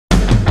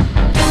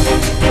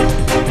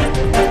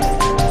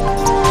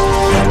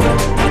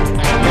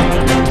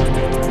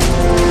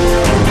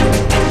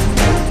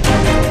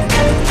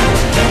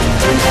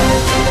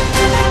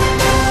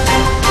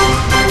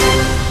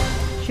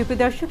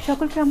দর্শক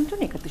সকলকে আমন্ত্রণ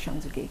একাত্তর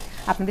সংযোগে।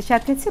 আপনাদের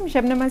সাথে আছি আমি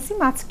শাবনাম আজিম।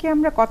 আজকে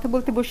আমরা কথা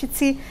বলতে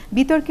বসেছি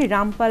বিতর্কে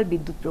রামপাল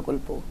বিদ্যুৎ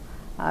প্রকল্প।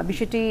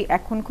 বিষয়টি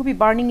এখন খুবই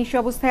বার্নিং ইস্যু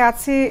অবস্থায়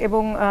আছে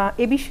এবং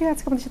এ বিষয়ে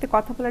আজকে আমাদের সাথে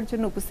কথা বলার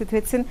জন্য উপস্থিত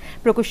হয়েছেন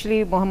প্রকৌশলী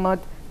মোহাম্মদ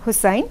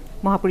হোসাইন,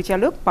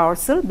 মহাপরিচালক,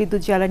 পাওয়ারসেল,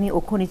 বিদ্যুৎ, জ্বালানি ও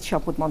খনিজ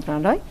সম্পদ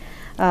মন্ত্রণালয়,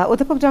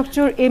 অধ্যাপক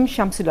ডক্টর এম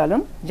শামসুল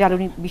আলম,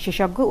 জ্বালানি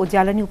বিশেষজ্ঞ ও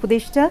জ্বালানি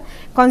উপদেষ্টা,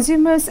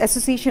 consumers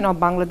association of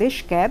Bangladesh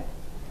cab,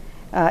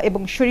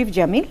 এবং শরীফ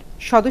জামিল,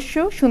 সদস্য,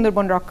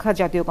 সুন্দরবন রক্ষা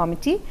জাতীয়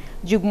কমিটি,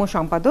 যুগ্ম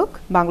সম্পাদক,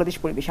 বাংলাদেশ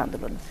পরিবেশ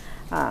আন্দোলন।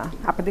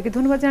 আপনাদেরকে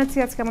ধন্যবাদ জানাচ্ছি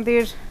আজকে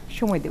আমাদের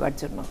সময় দেওয়ার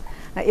জন্য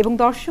এবং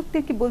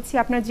দর্শকদেরকে বলছি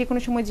আপনারা যে কোনো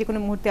সময় যে কোনো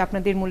মুহূর্তে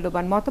আপনাদের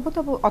মূল্যবান মতামত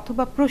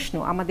অথবা প্রশ্ন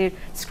আমাদের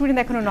স্ক্রিনে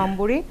দেখানো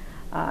নম্বরে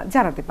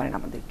জানাতে পারেন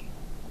আমাদেরকে।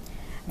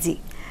 জি,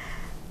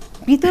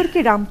 বিতর্কে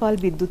রামপাল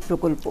বিদ্যুৎ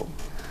প্রকল্প,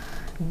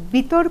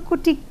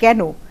 বিতর্কটি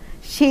কেন,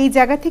 সেই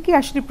জায়গা থেকে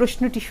আসলে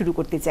প্রশ্নটি শুরু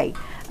করতে চাই।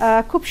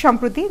 খুব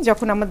সম্প্রতি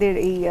যখন আমাদের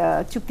এই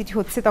চুক্তিটি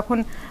হচ্ছে তখন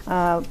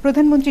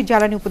প্রধানমন্ত্রী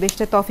জ্বালানি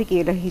উপদেষ্টা তৌফিক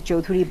এলাহি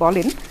চৌধুরী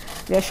বলেন,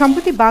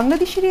 সম্প্রতি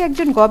বাংলাদেশেরই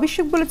একজন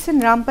গবেষক বলেছেন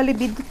রামপালে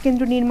বিদ্যুৎ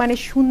কেন্দ্র নির্মাণে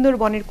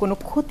সুন্দরবনের কোনো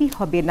ক্ষতি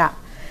হবে না,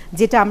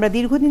 যেটা আমরা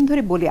দীর্ঘদিন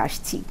ধরে বলে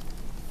আসছি।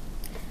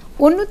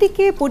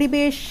 অন্যদিকে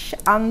পরিবেশ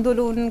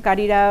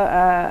আন্দোলনকারীরা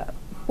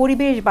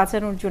পরিবেশ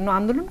বাঁচানোর জন্য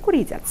আন্দোলন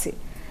করেই যাচ্ছে।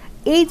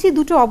 এই যে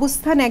দুটো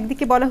অবস্থান,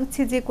 একদিকে বলা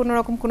হচ্ছে যে কোনো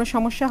রকম কোনো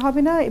সমস্যা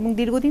হবে না এবং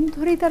দীর্ঘদিন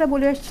ধরেই তারা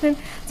বলে আসছিলেন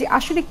যে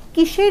আসলে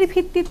কিসের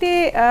ভিত্তিতে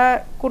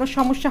কোনো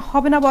সমস্যা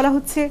হবে না বলা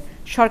হচ্ছে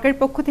সরকারের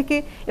পক্ষ থেকে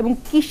এবং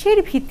কিসের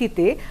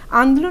ভিত্তিতে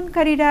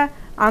আন্দোলনকারীরা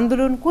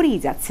আন্দোলন করেই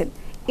যাচ্ছেন।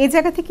 এ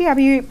জায়গা থেকে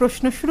আমি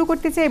প্রশ্ন শুরু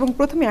করতে চাই এবং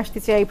প্রথমে আসতে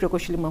চাই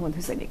প্রকৌশলী মোহাম্মদ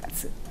হোসেনের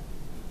কাছে।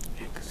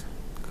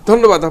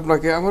 ধন্যবাদ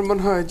আপনাকে। আমার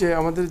মনে হয় যে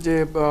আমাদের যে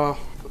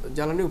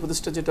জ্বালানি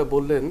উপদেষ্টা যেটা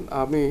বললেন,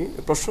 আমি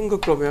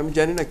প্রসঙ্গক্রমে আমি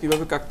জানি না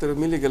কিভাবে কাকতারে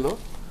মিলে গেল,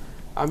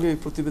 আমি এই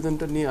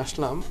প্রতিবেদনটা নিয়ে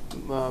আসলাম।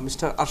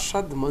 মিস্টার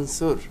আরশাদ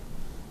মনসুর,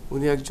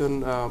 উনি একজন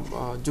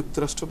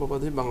যুক্তরাষ্ট্র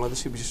প্রবাসী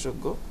বাংলাদেশি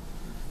বিশেষজ্ঞ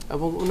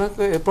এবং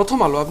ওনাকে প্রথম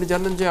আলো, আপনি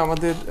জানেন যে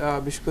আমাদের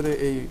বিশেষ করে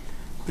এই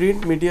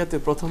প্রিন্ট মিডিয়াতে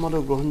প্রথম আলো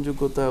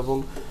গ্রহণযোগ্যতা এবং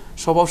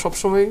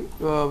সবসময়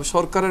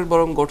সরকারের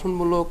বরং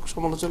গঠনমূলক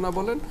সমালোচনা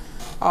বলেন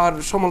আর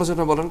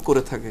সমালোচনা বলেন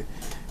করে থাকে।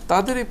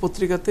 তাদের এই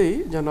পত্রিকাতেই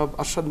জনাব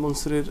আরশাদ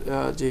মনসুরের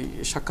যে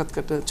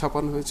সাক্ষাৎকারটা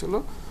ছাপানো হয়েছিল,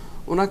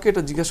 ওনাকে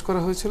এটা জিজ্ঞাসা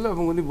করা হয়েছিল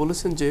এবং উনি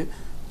বলেছেন যে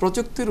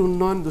প্রযুক্তির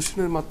উন্নয়ন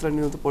দূষণের মাত্রা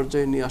নিয়মিত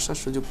পর্যায়ে নিয়ে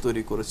আসার সুযোগ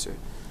তৈরি করেছে।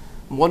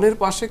 বনের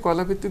পাশে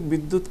কয়লাভিত্তিক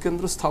বিদ্যুৎ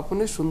কেন্দ্র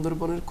স্থাপনে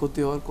সুন্দরবনের ক্ষতি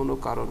হওয়ার কোনো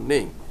কারণ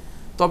নেই।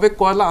 তবে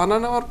কয়লা আনা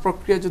নেওয়ার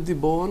প্রক্রিয়া যদি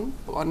বন,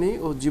 পানি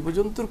ও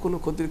জীবজন্তুর কোনো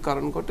ক্ষতির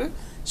কারণ ঘটে,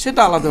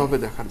 সেটা আলাদাভাবে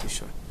দেখার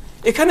বিষয়।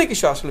 এখানে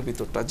কিছু আসলে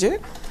ভিতরটা যে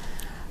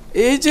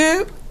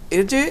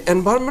এই যে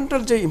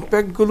এনভায়রনমেন্টাল যে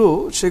ইম্প্যাক্টগুলো,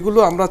 সেগুলো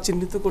আমরা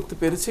চিহ্নিত করতে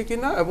পেরেছি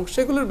কিনা এবং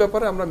সেগুলোর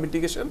ব্যাপারে আমরা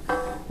মিটিগেশন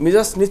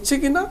মেজাজ নিচ্ছি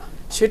কিনা,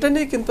 সেটা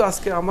নিয়ে কিন্তু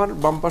আজকে আমার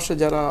বাম পাশে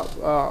যারা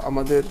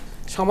আমাদের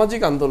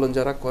সামাজিক আন্দোলন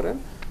যারা করেন,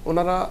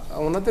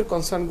 ওনাদের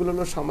কনসার্নগুলো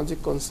হলো সামাজিক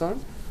কনসার্ন,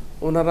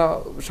 ওনারা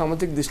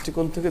সামাজিক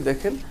দৃষ্টিকোণ থেকে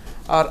দেখেন।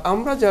 আর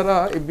আমরা যারা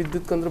এই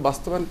বিদ্যুৎ কেন্দ্র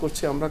বাস্তবায়ন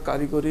করছি, আমরা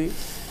কারিগরি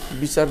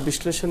বিচার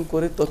বিশ্লেষণ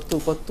করে তথ্য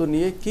উপাত্ত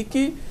নিয়ে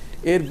কি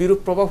এর বিরূপ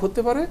প্রভাব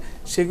হতে পারে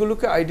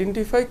সেগুলোকে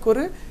আইডেন্টিফাই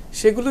করে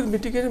সেগুলোর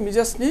মিটিগেশন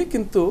মেজাজ নিয়ে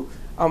কিন্তু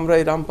আমরা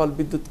এই রামপাল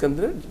বিদ্যুৎ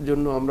কেন্দ্রের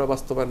জন্য আমরা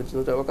বাস্তবায়নের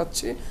জন্য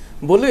দেওয়াচ্ছি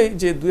বলেই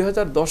যে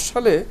 2010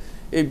 সালে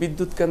এই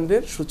বিদ্যুৎ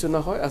কেন্দ্রের সূচনা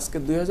হয়। আজকে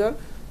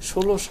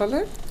 2016 সালে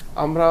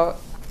আমরা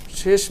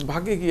শেষ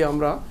ভাগে গিয়ে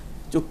আমরা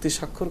চুক্তি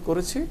স্বাক্ষর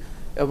করেছি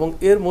এবং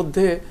এর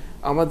মধ্যে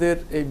আমাদের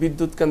এই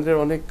বিদ্যুৎ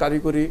কেন্দ্রের অনেক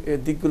কারিগরি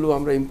দিকগুলো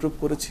আমরা ইমপ্রুভ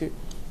করেছি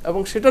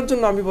এবং সেটার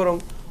জন্য আমি বরং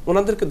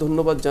ওনাদেরকে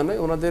ধন্যবাদ জানাই।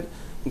 ওনাদের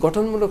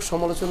গঠনমূলক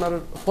সমালোচনার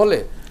ফলে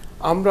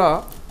আমরা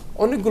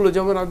অনেকগুলো,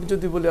 যেমন আমি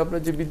যদি বলি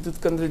আপনার যে বিদ্যুৎ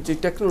কেন্দ্রের যে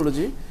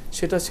টেকনোলজি,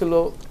 সেটা ছিল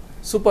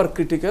সুপার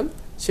ক্রিটিক্যাল,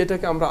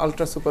 সেটাকে আমরা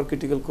আলট্রা সুপার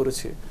ক্রিটিক্যাল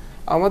করেছি।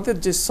 আমাদের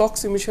যে সক্স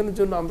ইমিশনের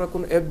জন্য আমরা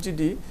কোনো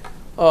এফজিডি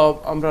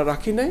আমরা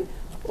রাখি নাই,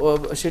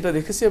 সেটা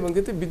রেখেছি এবং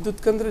এতে বিদ্যুৎ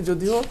কেন্দ্রে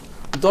যদিও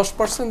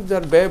 10%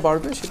 যার ব্যয়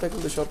বাড়বে, সেটা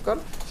কিন্তু সরকার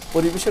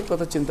পরিবেশের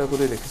কথা চিন্তা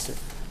করে রেখেছে।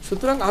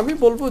 সুতরাং আমি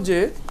বলবো যে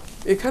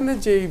এখানে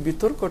যে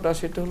বিতর্কটা,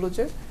 সেটা হলো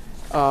যে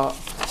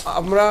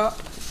আমরা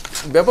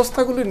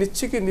ব্যবস্থাগুলি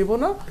নিচ্ছি কি নিব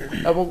না,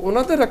 এবং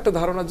ওনাদের একটা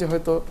ধারণা যে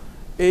হয়তো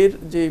এর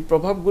যে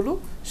প্রভাবগুলো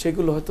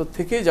সেগুলো হয়তো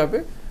থেকেই যাবে।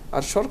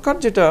 আর সরকার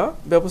যেটা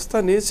ব্যবস্থা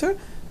নিয়েছে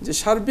যে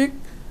সার্বিক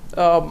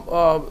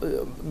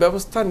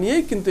ব্যবস্থা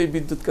নিয়েই কিন্তু এই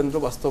বিদ্যুৎ কেন্দ্র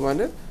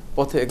বাস্তবায়নের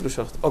পথে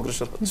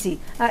অগ্রসর হচ্ছে। জি,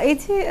 এই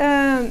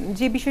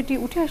যে বিষয়টি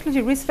উঠে আসলো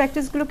যে রিস্ক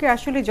ফ্যাক্টরসগুলোকে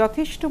আসলে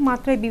যথেষ্ট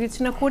মাত্রায়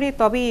বিবেচনা করে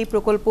তবে এই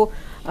প্রকল্প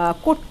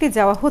করতে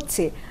যাওয়া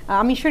হচ্ছে।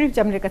 আমি শরীফ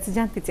জামিলের কাছে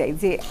জানতে চাই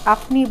যে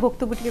আপনি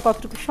বক্তব্যটিকে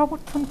কতটুকু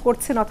সমর্থন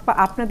করছেন অথবা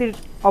আপনাদের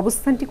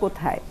অবস্থানটি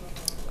কোথায়?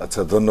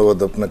 আচ্ছা, ধন্যবাদ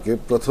আপনাকে।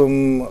 প্রথম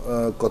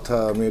কথা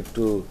আমি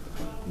একটু,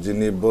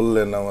 যিনি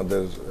বললেন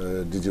আমাদের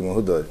ডিজি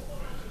মহোদয়,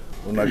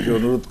 ওনাকে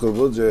অনুরোধ করব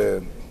যে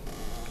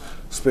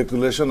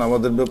স্পেকুলেশন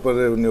আমাদের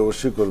ব্যাপারে উনি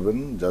অবশ্যই করবেন,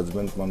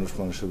 জাজমেন্ট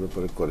মানুষের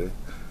ব্যাপারে করে,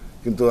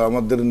 কিন্তু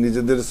আমাদের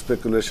নিজেদের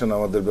স্পেকুলেশন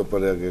আমাদের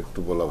ব্যাপারে আগে একটু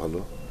বলা ভালো।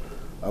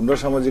 আমরা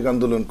সামাজিক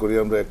আন্দোলন করি,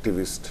 আমরা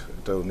অ্যাক্টিভিস্ট,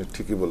 এটা উনি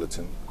ঠিকই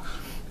বলেছেন,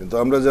 কিন্তু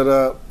আমরা যারা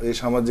এই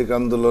সামাজিক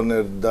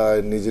আন্দোলনের দায়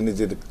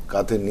নিজের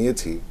কাঁধে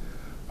নিয়েছি,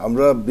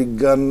 আমরা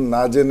বিজ্ঞান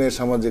না জেনে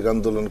সামাজিক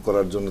আন্দোলন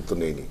করার জন্য তো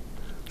নেইনি,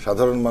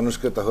 সাধারণ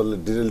মানুষকে তাহলে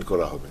ডিরেল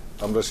করা হবে,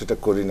 আমরা সেটা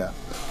করি না।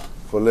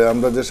 ফলে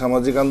আমরা যে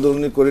সামাজিক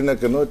আন্দোলনই করি না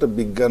কেন, এটা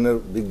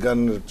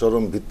বিজ্ঞানের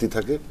চরম ভিত্তি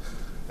থাকে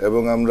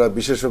এবং আমরা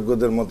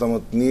বিশেষজ্ঞদের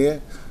মতামত নিয়ে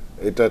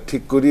এটা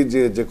ঠিক করি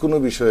যে যে কোনো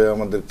বিষয়ে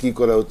আমাদের কি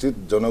করা উচিত,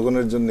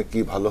 জনগণের জন্য কি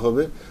ভালো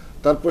হবে,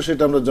 তারপর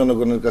সেটা আমরা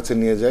জনগণের কাছে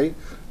নিয়ে যাই,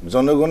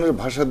 জনগণের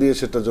ভাষা দিয়ে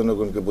সেটা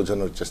জনগণকে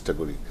বোঝানোর চেষ্টা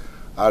করি।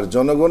 আর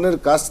জনগণের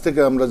কাছ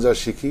থেকে আমরা যা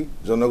শিখি,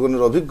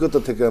 জনগণের অভিজ্ঞতা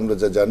থেকে আমরা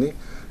যা জানি,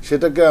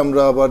 সেটাকে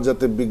আমরা আবার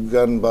যাতে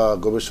বিজ্ঞান বা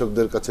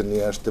গবেষকদের কাছে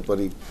নিয়ে আসতে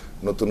পারি,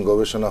 নতুন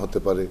গবেষণা হতে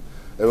পারে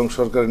এবং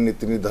সরকারের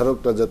নীতি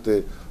নির্ধারকরা যাতে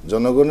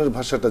জনগণের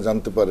ভাষাটা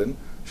জানতে পারেন,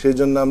 সেই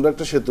জন্য আমরা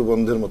একটা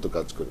সেতুবন্ধের মতো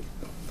কাজ করি।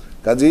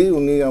 কাজেই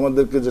উনি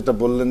আমাদেরকে যেটা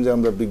বললেন যে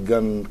আমরা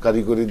বিজ্ঞান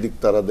কারিগরি দিক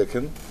তারা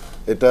দেখেন,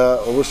 এটা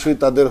অবশ্যই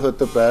তাদের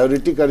হয়তো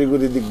প্রায়োরিটি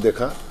কারিগরি দিক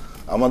দেখা,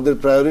 আমাদের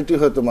প্রায়োরিটি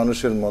হয়তো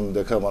মানুষের মন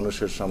দেখা,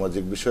 মানুষের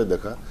সামাজিক বিষয়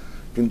দেখা,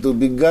 কিন্তু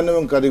বিজ্ঞান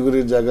এবং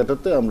কারিগরির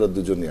জায়গাটাতে আমরা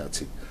দুজনই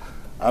আছি।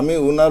 আমি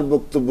ওনার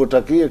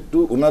বক্তব্যটাকেই একটু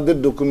ওনাদের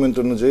ডকুমেন্ট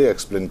অনুযায়ী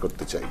এক্সপ্লেন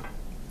করতে চাই।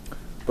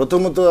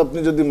 প্রথমত আপনি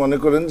যদি মনে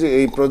করেন যে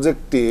এই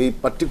প্রজেক্টটি, এই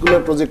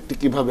পার্টিকুলার প্রজেক্টটি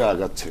কিভাবে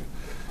আগাচ্ছে,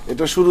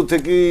 এটা শুরু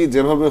থেকেই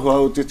যেভাবে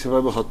হওয়া উচিত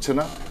সেভাবে হচ্ছে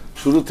না।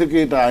 শুরু থেকে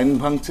এটা আইন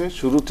ভাঙছে,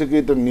 শুরু থেকে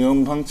এটা নিয়ম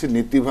ভাঙছে,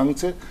 নীতি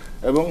ভাঙছে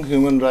এবং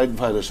হিউম্যান রাইট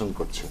ভায়োলেশন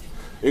করছে।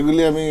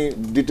 এগুলি আমি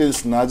ডিটেলস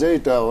না যাই,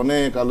 এটা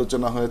অনেক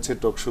আলোচনা হয়েছে,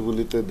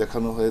 টকশোগুলিতে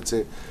দেখানো হয়েছে।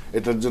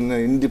 এটার জন্য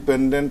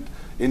independent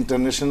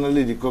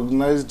internationally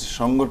recognised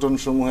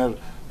সংগঠনসমূহের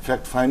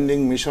fact finding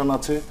mission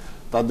আছে,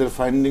 তাদের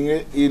ফাইন্ডিংয়ে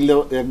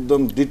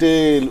একদম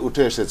ডিটেইল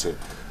উঠে এসেছে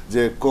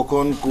যে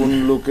কখন কোন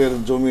লোকের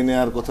জমি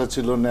নেওয়ার কথা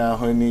ছিল, নেওয়া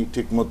হয়নি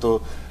ঠিকমতো,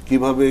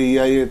 কিভাবে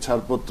ইআইএ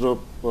ছাড়পত্র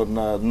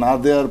না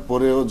দেওয়ার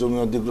পরেও জমি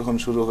অধিগ্রহণ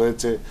শুরু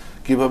হয়েছে,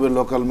 কিভাবে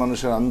লোকাল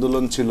মানুষের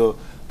আন্দোলন ছিল,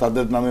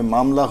 তাদের নামে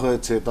মামলা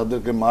হয়েছে,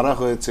 তাদেরকে মারা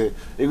হয়েছে,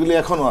 এগুলি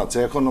এখনো আছে,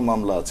 এখনো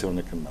মামলা আছে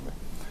অনেকের নামে।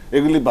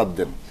 এগুলি বাদ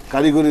দেন,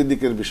 কারিগরি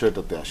দিকের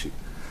বিষয়টাতে আসি।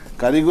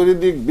 কারিগরি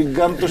দিক,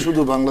 বিজ্ঞান তো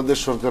শুধু বাংলাদেশ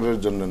সরকারের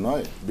জন্য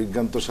নয়,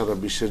 বিজ্ঞান তো সারা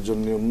বিশ্বের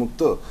জন্য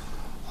উন্মুক্ত।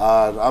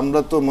 আর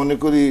আমরা তো মনে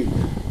করি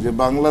যে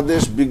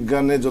বাংলাদেশ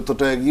বিজ্ঞানে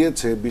যতটা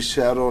এগিয়েছে,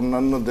 বিশ্বে আরো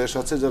অন্যান্য দেশ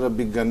আছে যারা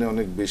বিজ্ঞানে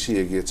অনেক বেশি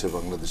এগিয়েছে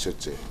বাংলাদেশের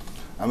চেয়ে।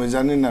 আমি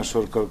জানি না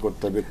সরকার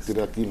কর্তা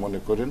ব্যক্তিরা কি মনে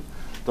করেন,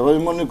 তবে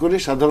আমি মনে করি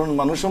সাধারণ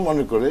মানুষও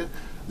মনে করে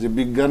যে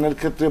বিজ্ঞানের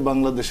ক্ষেত্রে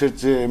বাংলাদেশের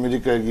চেয়ে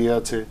আমেরিকা এগিয়ে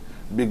আছে,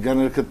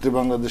 বিজ্ঞানের ক্ষেত্রে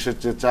বাংলাদেশের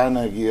চেয়ে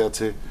চায়না এগিয়ে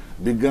আছে,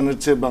 বিজ্ঞানের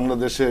চেয়ে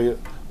বাংলাদেশে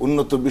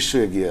উন্নত বিশ্ব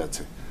এগিয়ে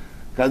আছে।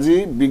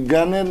 কাজেই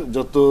বিজ্ঞানের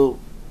যত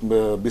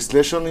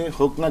বিশ্লেষণই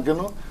হোক না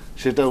কেন,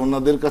 সেটা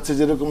ওনাদের কাছে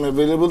যেরকম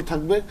অ্যাভেলেবল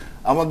থাকবে,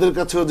 আমাদের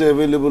কাছেও যে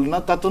অ্যাভেলেবল না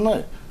তা তো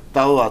নয়,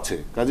 তাও আছে।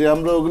 কাজে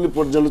আমরা ওগুলি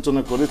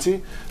পর্যালোচনা করেছি,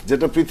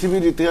 যেটা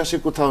পৃথিবীর ইতিহাসে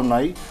কোথাও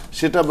নাই,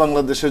 সেটা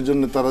বাংলাদেশের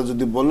জন্য তারা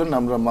যদি বলেন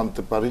আমরা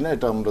মানতে পারি না,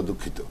 এটা আমরা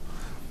দুঃখিত।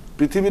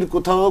 পৃথিবীর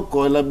কোথাও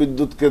কয়লা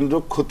বিদ্যুৎ কেন্দ্র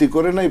ক্ষতি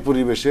করে নাই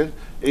পরিবেশের,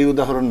 এই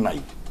উদাহরণ নাই,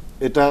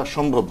 এটা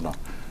সম্ভব না।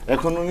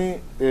 এখন উনি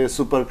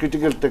সুপার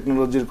ক্রিটিক্যাল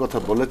টেকনোলজির কথা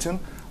বলেছেন,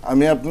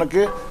 আমি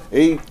আপনাকে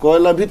এই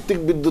কয়লা ভিত্তিক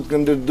বিদ্যুৎ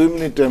কেন্দ্রের 2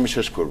 মিনিটে আমি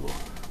শেষ করব।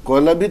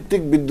 কয়লা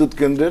ভিত্তিক বিদ্যুৎ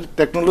কেন্দ্রের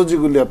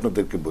টেকনোলজিগুলি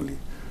আপনাদেরকে বলি।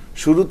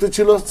 শুরুতে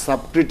ছিল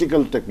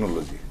সাবক্রিটিক্যাল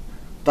টেকনোলজি,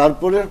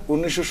 তারপরে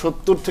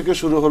 1970 থেকে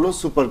শুরু হলো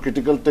super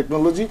critical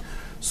technology.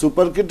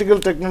 Super critical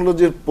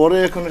টেকনোলজির পরে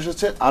এখন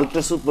এসেছে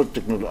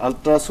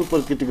আলট্রা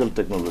সুপার ক্রিটিক্যাল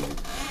টেকনোলজি,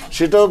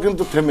 সেটাও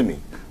কিন্তু থেমেনি।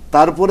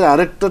 তারপরে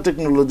আরেকটা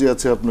টেকনোলজি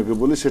আছে আপনাকে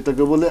বলি,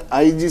 সেটাকে বলে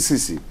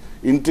আইজিসিসি,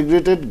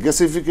 ইন্টিগ্রেটেড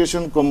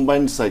গ্যাসিফিকেশন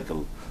কম্বাইন্ড সাইকেল।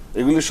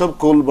 এগুলি সব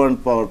কোল বার্ন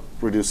পাওয়ার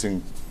প্রডিউসিং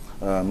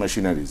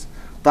মেশিনারিজ।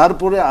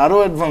 তারপরে আরও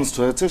অ্যাডভান্সড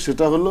হয়েছে,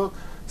 সেটা হলো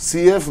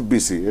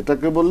সিএফবিসি,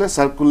 এটাকে বলে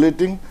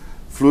সার্কুলেটিং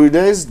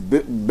ফ্লুইডাইজড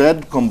বেড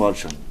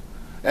কনভার্সন।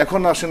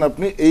 এখন আসেন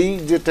আপনি এই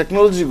যে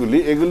টেকনোলজিগুলি,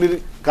 এগুলির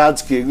কাজ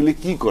কি, এগুলি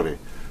কি করে?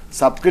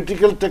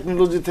 সাবক্রিটিক্যাল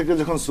টেকনোলজি থেকে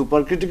যখন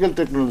সুপার ক্রিটিক্যাল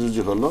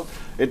টেকনোলজি হলো,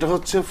 এটা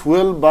হচ্ছে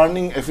ফুয়েল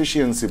বার্নিং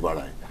এফিসিয়েন্সি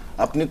বাড়ায়।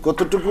 আপনি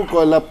কতটুকু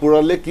কয়লা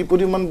পোড়ালে কি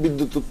পরিমাণ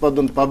বিদ্যুৎ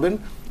উৎপাদন পাবেন,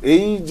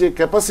 এই যে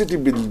ক্যাপাসিটি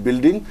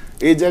বিল্ডিং,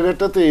 এই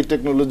জায়গাটাতে এই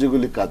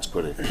টেকনোলজিগুলি কাজ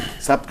করে।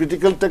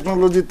 সাবক্রিটিক্যাল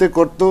টেকনোলজিতে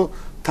করতো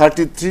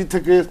 33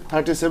 থেকে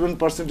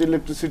 37%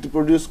 ইলেকট্রিসিটি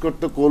প্রডিউস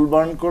করতে কোল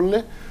বার্ন করলে,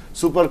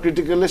 সুপার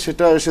ক্রিটিক্যালে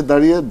সেটা এসে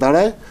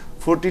দাঁড়ায়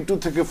 42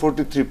 থেকে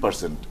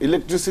 43%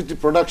 ইলেকট্রিসিটি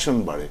প্রোডাকশন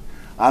বাড়ে।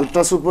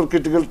 আলট্রা সুপার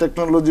ক্রিটিক্যাল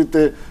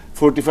টেকনোলজিতে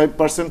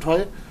 45%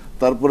 হয়,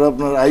 তারপরে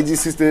আপনার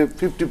আইজিসিতে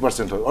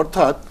 50% হয়।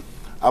 অর্থাৎ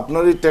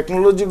আপনার এই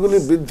টেকনোলজিগুলি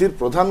বৃদ্ধির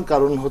প্রধান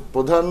কারণ,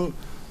 প্রধান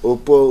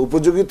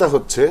উপযোগিতা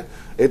হচ্ছে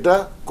এটা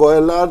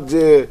কয়লার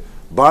যে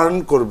বার্ন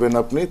করবেন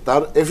আপনি,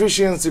 তার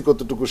এফিসিয়েন্সি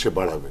কতটুকু সে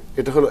বাড়াবে,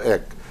 এটা হলো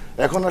এক।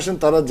 এখন আসেন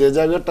তারা যে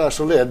জায়গাটা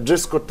আসলে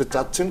অ্যাড্রেস করতে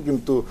চাচ্ছেন,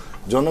 কিন্তু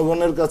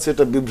জনগণের কাছে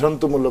এটা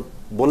বিভ্রান্তমূলক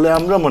বলে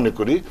আমরা মনে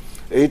করি।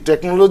 এই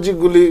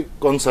টেকনোলজিগুলি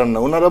কনসার্ন না,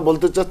 ওনারা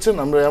বলতে চাচ্ছেন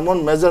আমরা এমন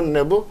মেজার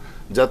নেব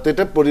যাতে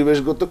এটা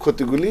পরিবেশগত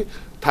ক্ষতিগুলি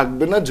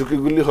থাকবে না,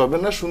 ঝুঁকিগুলি হবে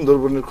না,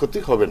 সুন্দরবনের ক্ষতি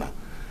হবে না।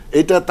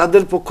 এটা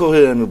তাদের পক্ষ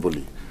হয়ে আমি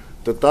বলি।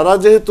 তো তারা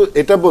যেহেতু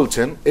এটা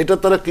বলছেন, এটা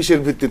তারা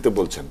কিসের ভিত্তিতে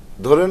বলছেন?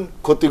 ধরেন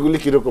ক্ষতিগুলি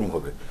কিরকম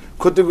হবে?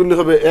 ক্ষতিগুলি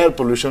হবে এয়ার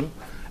পলিউশন।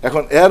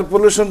 এখন এয়ার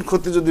পলিউশন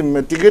ক্ষতি যদি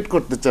মিটিগেট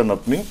করতে চান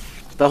আপনি,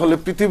 তাহলে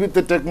পৃথিবীতে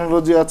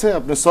টেকনোলজি আছে,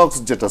 আপনি সক্স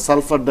যেটা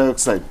সালফার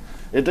ডাইঅক্সাইড,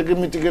 এটাকে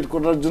মিটিগেট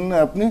করার জন্য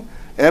আপনি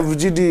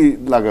এফজিডি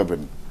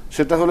লাগাবেন,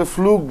 সেটা হলো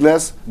ফ্লু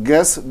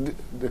গ্যাস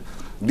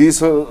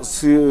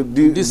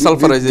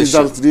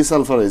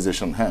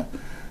ডিসালফারাইজেশন। হ্যাঁ,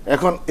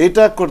 এখন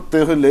এটা করতে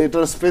হলে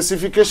এটার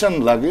স্পেসিফিকেশন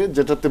লাগে,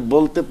 যেটাতে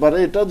বলতে পারে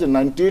এটা যে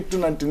 98 to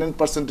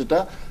 99% এটা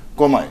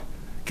কমায়,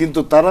 কিন্তু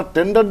তারা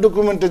টেন্ডার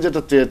ডকুমেন্টে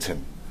যেটা চেয়েছেন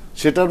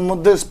সেটার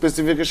মধ্যে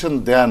স্পেসিফিকেশন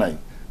দেয়া নাই।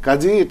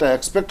 কাজেই এটা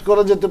এক্সপেক্ট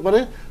করা যেতে পারে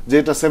যে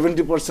এটা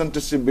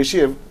 70% বেশি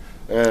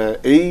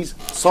এই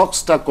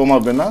সক্সটা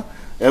কমাবে না,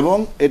 এবং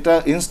এটা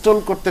ইনস্টল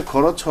করতে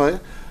খরচ হয়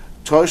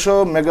 600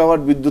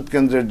 মেগাওয়াট বিদ্যুৎ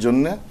কেন্দ্রের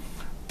জন্য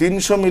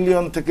 300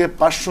 মিলিয়ন থেকে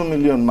 500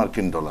 মিলিয়ন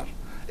মার্কিন ডলার।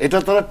 এটা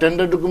তারা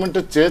টেন্ডার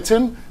ডকুমেন্টে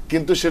চেয়েছেন,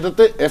 কিন্তু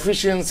সেটাতে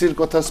এফিসিয়েন্সির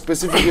কথা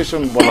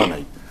স্পেসিফিকেশন বলা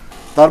নাই।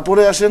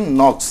 তারপরে আসেন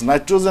নক্স,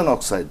 নাইট্রোজেন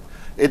অক্সাইড।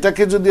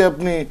 এটাকে যদি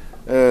আপনি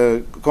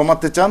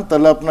কমাতে চান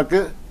তাহলে আপনাকে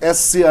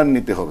SCR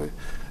নিতে হবে।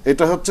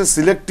 এটা হচ্ছে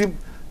সিলেক্টিভ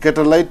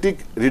ক্যাটালাইটিক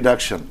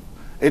রিডাকশন।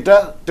 এটা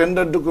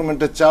টেন্ডার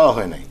ডকুমেন্টে চাওয়া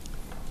হয় নাই,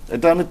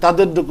 এটা আমি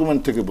তাদের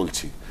ডকুমেন্ট থেকে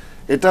বলছি।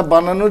 এটা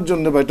বানানোর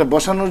জন্য বা এটা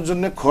বসানোর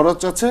জন্য খরচ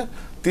আছে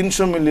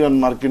 300 মিলিয়ন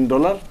মার্কিন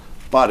ডলার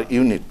পার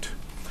ইউনিট।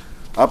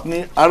 আপনি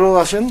আরও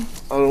আসেন,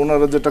 আর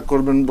ওনারা যেটা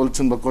করবেন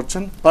বলছেন বা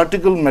করছেন,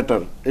 পার্টিকেল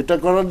ম্যাটার। এটা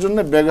করার জন্য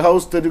ব্যাগ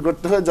হাউস তৈরি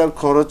করতে হয়, যার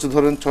খরচ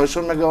ধরেন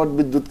 600 মেগাওয়াট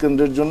বিদ্যুৎ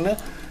কেন্দ্রের জন্য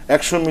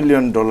 100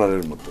 মিলিয়ন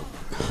ডলারের মতো।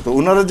 তো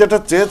ওনারা যেটা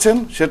চেয়েছেন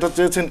সেটা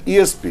চেয়েছেন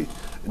ইএসপি,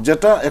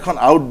 যেটা এখন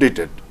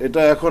আউটডেটেড,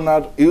 এটা এখন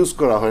আর ইউজ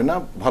করা হয় না,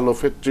 ভালো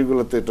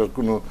ফ্যাক্টরিগুলোতে এটার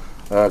কোনো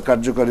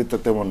কার্যকারিতা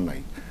তেমন নাই।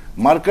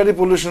 মার্কারি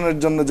পলিউশনের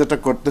জন্য যেটা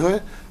করতে হয়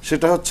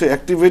সেটা হচ্ছে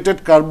activated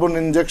carbon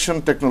injection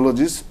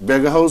technologies,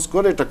 bag house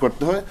করে এটা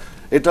করতে হয়।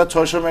 এটা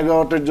 600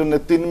 মেগাওয়াটের জন্য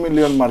 3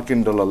 মিলিয়ন মার্কিন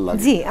ডলার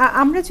লাগে। জি,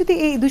 আমরা যদি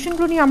এই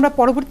দূষণগুলো নিয়ে আমরা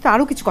পরবর্তীতে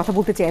আরো কিছু কথা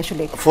বলতে চাই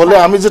আসলে। ফলে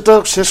আমি যেটা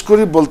শেষ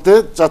করি বলতে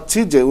চাচ্ছি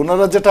যে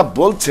ওনারা যেটা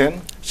বলছেন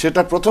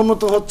সেটা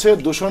প্রথমত হচ্ছে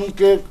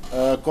দূষণকে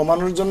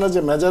কমানোর জন্য যে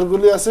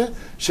মেজারগুলি আছে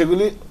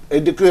সেগুলি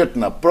এডিকুয়েট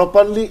না,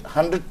 প্রপারলি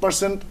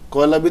 100%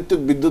 কয়লাভিত্তিক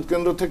বিদ্যুৎ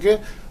কেন্দ্র থেকে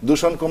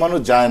দূষণ কমানো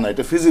যায় না,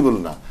 এটা ফিজিবল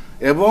না।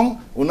 এবং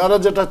ওনারা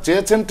যেটা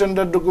চেয়েছেন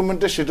টেন্ডার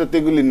ডকুমেন্টে সেটাতে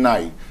এগুলি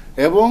নাই,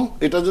 এবং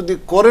এটা যদি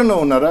করেন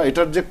ওনারা,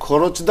 এটার যে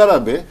খরচ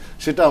দাঁড়াবে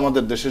সেটা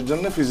আমাদের দেশের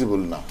জন্য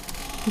ফিজিবল না।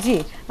 জি,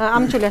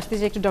 আমি চলে আসতে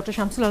চাই একটু ডক্টর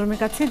শামসুল আলমের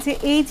কাছে, যে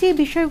এই যে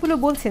বিষয়গুলো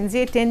বলছেন যে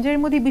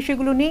টেন্ডারের মধ্যে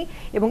বিষয়গুলো নেই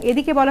এবং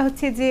এদিকে বলা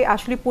হচ্ছে যে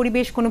আসলে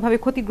পরিবেশ কোনোভাবে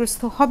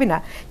ক্ষতিগ্রস্ত হবে না,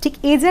 ঠিক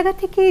এই জায়গা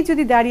থেকে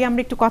যদি দাঁড়িয়ে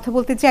আমরা একটু কথা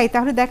বলতে চাই,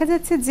 তাহলে দেখা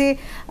যাচ্ছে যে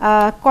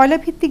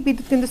কয়লাভিত্তিক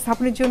বিদ্যুৎ কেন্দ্র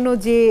স্থাপনের জন্য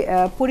যে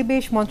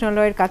পরিবেশ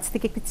মন্ত্রণালয়ের কাছ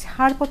থেকে একটি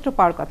ছাড়পত্র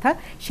পাওয়ার কথা,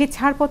 সেই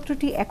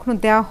ছাড়পত্রটি এখনো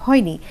দেওয়া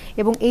হয়নি,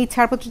 এবং এই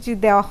ছাড়পত্রটি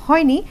দেওয়া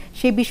হয়নি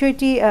সেই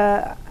বিষয়টি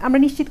আমরা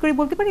নিশ্চিত করে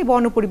বলতে পারি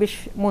বন ও পরিবেশ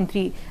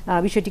মন্ত্রী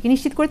বিষয়টিকে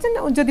নিশ্চিত করেছেন,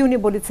 যদি উনি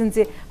বলেছেন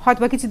যে হয়তো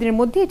কিছুদিনের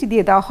মধ্যে এটি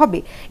দিয়ে দেওয়া হবে।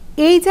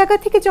 এই জায়গা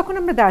থেকে যখন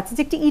আমরা দাঁড়াচ্ছি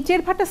যে একটি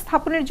ইটের ভাটা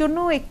স্থাপনের জন্য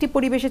একটি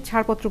পরিবেশের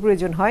ছাড়পত্র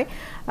প্রয়োজন হয়,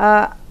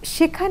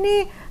 সেখানে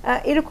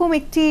এরকম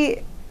একটি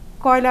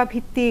কয়লা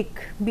ভিত্তিক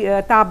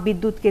তাপ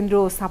বিদ্যুৎ কেন্দ্র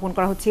স্থাপন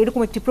করা হচ্ছে,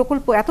 এরকম একটি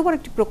প্রকল্প, এত বড়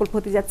একটি প্রকল্প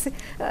হতে যাচ্ছে,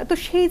 তো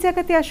সেই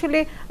জায়গাতে আসলে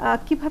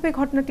কিভাবে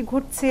ঘটনাটি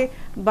ঘটছে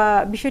বা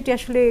বিষয়টি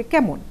আসলে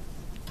কেমন?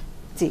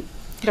 জি,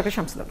 ডক্টর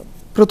শামসুল আলম।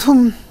 প্রথম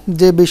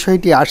যে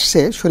বিষয়টি আসছে,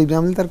 শরীফ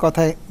জামিল তার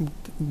কথায়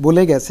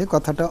বলে গেছে,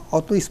 কথাটা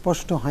অত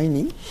স্পষ্ট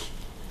হয়নি,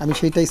 আমি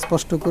সেইটা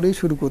স্পষ্ট করেই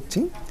শুরু করছি।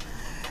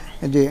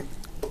 যে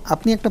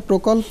আপনি একটা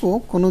প্রকল্প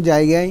কোনো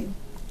জায়গায়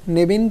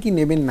নেবেন কি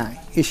নেবেন না,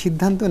 এই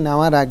সিদ্ধান্ত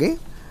নেওয়ার আগে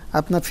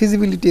আপনার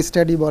ফিজিবিলিটি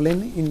স্টাডি বলেন,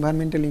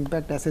 এনভায়রনমেন্টাল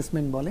ইম্প্যাক্ট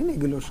অ্যাসেসমেন্ট বলেন,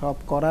 এগুলো সব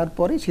করার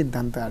পরে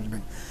সিদ্ধান্ত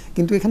আসবেন।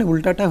 কিন্তু এখানে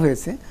উল্টাটা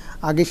হয়েছে,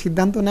 আগে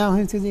সিদ্ধান্ত নেওয়া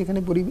হয়েছে যে এখানে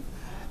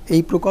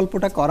এই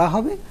প্রকল্পটা করা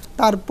হবে,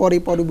 তারপরে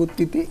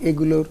পরবর্তীতে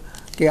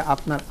এগুলোরকে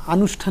আপনার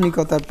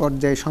আনুষ্ঠানিকতার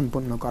পর্যায়ে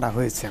সম্পন্ন করা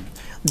হয়েছে।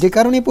 যে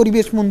কারণে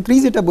পরিবেশ মন্ত্রী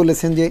যেটা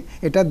বলেছেন যে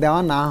এটা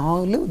দেওয়া না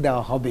হলেও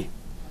দেওয়া হবে।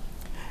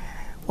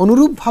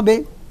 অনুরূপভাবে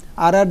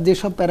আর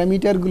যেসব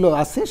প্যারামিটারগুলো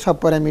আছে সব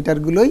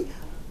প্যারামিটারগুলোই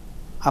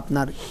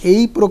আপনার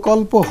এই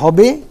প্রকল্প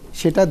হবে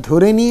সেটা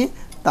ধরে নিয়ে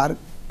তার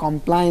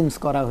কমপ্লায়েন্স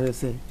করা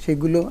হয়েছে,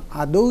 সেগুলো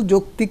আদৌ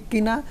যৌক্তিক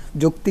কিনা,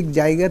 যৌক্তিক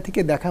জায়গা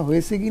থেকে দেখা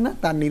হয়েছে কিনা,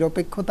 তার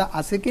নিরপেক্ষতা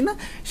আছে কিনা,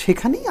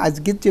 সেখানেই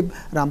আজকের যে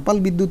রামপাল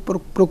বিদ্যুৎ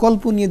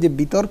প্রকল্প নিয়ে যে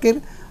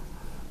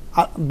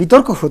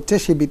বিতর্ক হচ্ছে,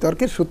 সেই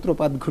বিতর্কের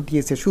সূত্রপাত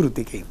ঘটিয়েছে শুরু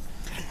থেকেই।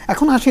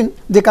 এখন আসেন,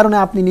 যে কারণে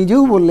আপনি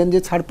নিজেও বললেন যে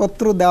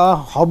ছাড়পত্র দেওয়া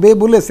হবে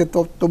বলেছে,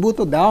 তবুও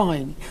তো দেওয়া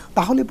হয়নি,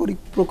 তাহলে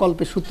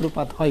প্রকল্পের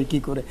সূত্রপাত হয় কি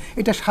করে?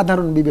 এটা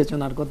সাধারণ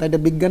বিবেচনার কথা, এটা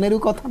বিজ্ঞানেরও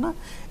কথা না,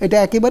 এটা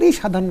একেবারেই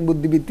সাধারণ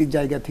বুদ্ধিবৃত্তির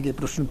জায়গা থেকে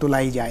প্রশ্ন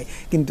তোলাই যায়,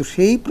 কিন্তু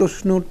সেই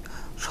প্রশ্ন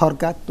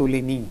সরকার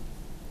তোলেনি,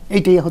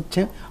 এইটাই হচ্ছে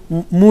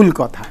মূল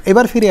কথা।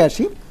 এবার ফিরে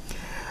আসি,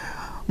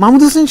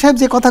 মাহমুদ হোসেন সাহেব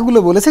যে কথাগুলো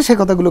বলেছে সে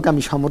কথাগুলোকে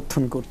আমি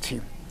সমর্থন করছি,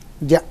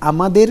 যে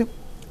আমাদের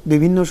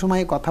বিভিন্ন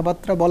সময়ে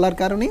কথাবার্তা বলার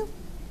কারণে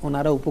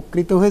ওনারা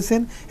উপকৃত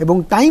হয়েছেন, এবং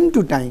টাইম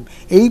টু টাইম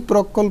এই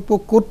প্রকল্প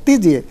করতে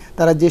যেয়ে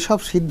তারা যেসব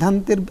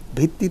সিদ্ধান্তের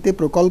ভিত্তিতে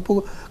প্রকল্প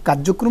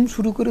কার্যক্রম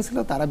শুরু করেছিল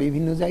তারা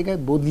বিভিন্ন জায়গায়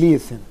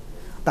বদলিয়েছেন।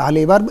 তাহলে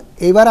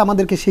এবার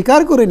আমাদেরকে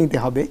স্বীকার করে নিতে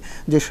হবে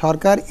যে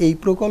সরকার এই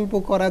প্রকল্প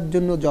করার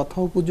জন্য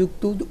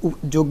যথোপযুক্ত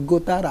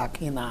যোগ্যতা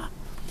রাখে না।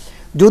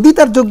 যদি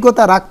তার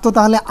যোগ্যতা রাখতো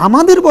তাহলে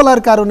আমাদের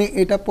বলার কারণে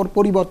এটা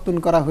পরিবর্তন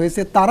করা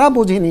হয়েছে, তারা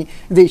বোঝেনি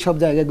যে এই সব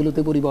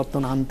জায়গাগুলোতে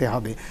পরিবর্তন আনতে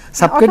হবে।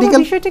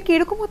 সাবক্রিটিক্যাল বিষয়টা কি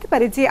এরকম হতে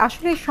পারে যে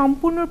আসলে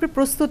সম্পূর্ণরূপে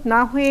প্রস্তুত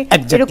না হয়ে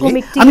এরকম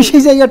একটি, আমি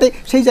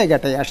সেই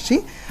জায়গাটায় আসছি।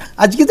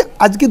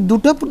 আজকে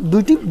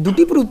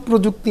দুটি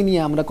প্রযুক্তি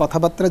নিয়ে আমরা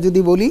কথাবার্তা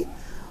যদি বলি,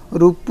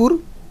 রূপপুর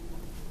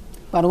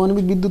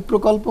পারমাণবিক বিদ্যুৎ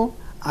প্রকল্প,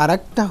 আর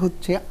একটা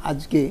হচ্ছে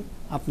আজকে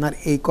আপনার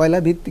এই কয়লা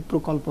ভিত্তিক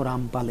প্রকল্প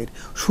রামপালের।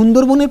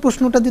 সুন্দরবনের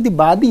প্রশ্নটা যদি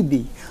বাদই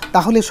দিই,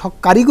 তাহলে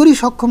কারিগরি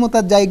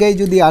সক্ষমতার জায়গায়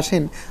যদি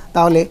আসেন,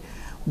 তাহলে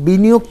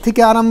বিনিয়োগ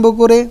থেকে আরম্ভ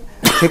করে,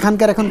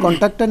 সেখানকার এখন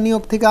কন্ট্রাক্টর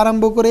নিয়োগ থেকে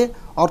আরম্ভ করে,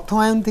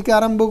 অর্থায়ন থেকে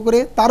আরম্ভ করে,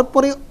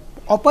 তারপরে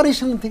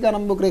অপারেশন থেকে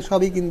আরম্ভ করে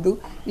সবই কিন্তু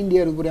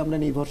ইন্ডিয়ার উপরে আমরা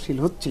নির্ভরশীল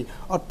হচ্ছি।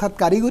 অর্থাৎ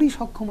কারিগরি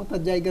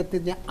সক্ষমতার জায়গাতে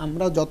যে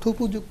আমরা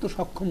যথোপযুক্ত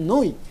সক্ষম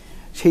নই,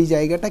 সেই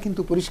জায়গাটা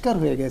কিন্তু পরিষ্কার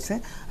হয়ে গেছে।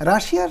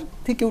 রাশিয়ার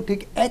থেকেও ঠিক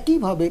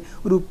একইভাবে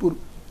রূপপুর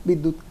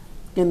বিদ্যুৎ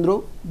কেন্দ্র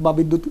বা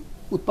বিদ্যুৎ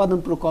উৎপাদন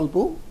প্রকল্প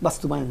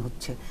বাস্তবায়ন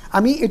হচ্ছে।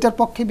 আমি এটার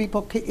পক্ষে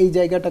বিপক্ষে এই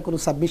জায়গাটা কোনো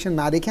সাবমিশন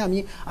না রেখে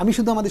আমি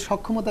শুধু আমাদের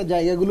সক্ষমতার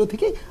জায়গাগুলো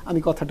থেকে আমি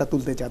কথাটা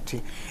তুলতে চাচ্ছি।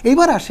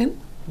 এইবার আসেন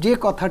যে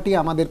কথাটি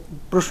আমাদের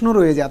প্রশ্ন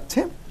রয়ে যাচ্ছে,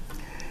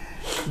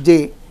 যে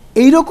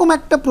এইরকম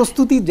একটা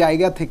প্রস্তুতির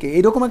জায়গা থেকে,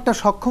 এইরকম একটা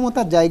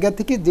সক্ষমতার জায়গা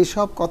থেকে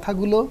যেসব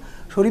কথাগুলো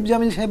শরীফ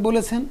জামিল সাহেব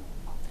বলেছেন,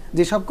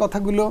 যেসব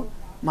কথাগুলো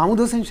মাহমুদ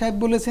হোসেন সাহেব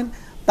বলেছেন,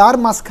 তার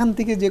মাঝখান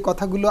থেকে যে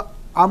কথাগুলো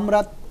আমরা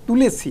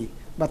তুলেছি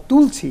বা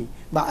তুলছি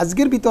বা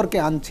আজকের বিতর্কে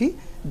আনছি,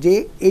 যে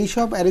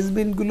এইসব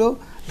অ্যারেঞ্জমেন্টগুলো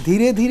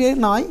ধীরে ধীরে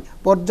নয়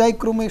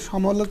পর্যায়ক্রমে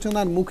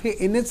সমালোচনার মুখে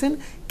এনেছেন,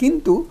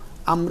 কিন্তু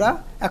আমরা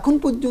এখন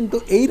পর্যন্ত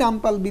এই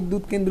রামপাল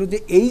বিদ্যুৎ কেন্দ্র যে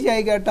এই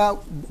জায়গাটা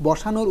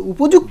বসানোর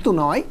উপযুক্ত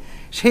নয়,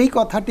 সেই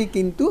কথাটি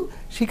কিন্তু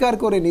স্বীকার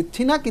করে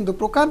নিচ্ছি না, কিন্তু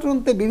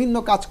প্রকারান্তে বিভিন্ন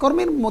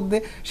কাজকর্মের মধ্যে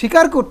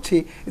স্বীকার করছি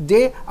যে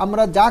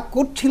আমরা যা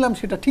করছিলাম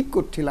সেটা ঠিক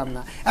করছিলাম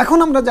না। এখন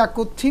আমরা যা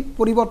করছি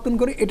পরিবর্তন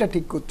করে এটা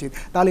ঠিক করছি,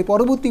 তাহলে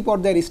পরবর্তী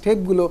পর্যায়ের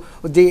স্টেপগুলো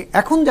যে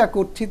এখন যা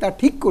করছি তা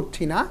ঠিক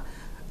করছি না,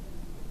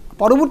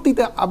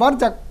 পরবর্তীতে আবার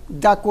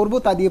যা করব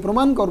তা দিয়ে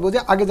প্রমাণ করব যে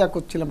আগে যা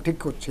করছিলাম ঠিক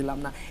করছিলাম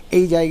না।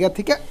 এই জায়গা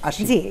থেকে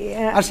আসি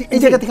এই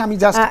জায়গা থেকে আমি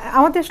জাস্ট,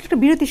 আমাদের আসলে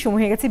একটা বিরতির সময়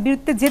হয়ে গেছে,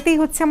 বিরতিতে যেতেই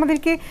হচ্ছে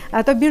আমাদেরকে।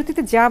 তবে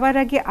বিরতিতে যাবার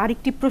আগে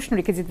আরেকটি প্রশ্ন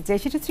রেখে যেতে চাই,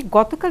 সেটা হচ্ছে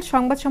গতকাল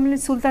সংবাদ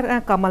সম্মেলনে সুলতান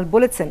কামাল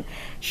বলেছেন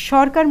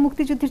সরকার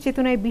মুক্তিযুদ্ধের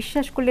চেতনায়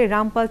বিশ্বাস করলে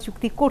রামপাল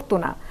চুক্তি করতো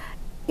না।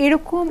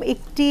 এরকম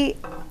একটি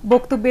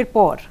বক্তব্যের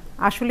পর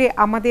আসলে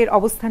আমাদের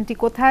অবস্থানটি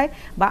কোথায়,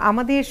 বা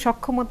আমাদের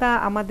সক্ষমতা,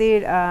 আমাদের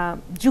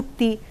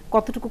যুক্তি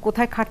কতটুকু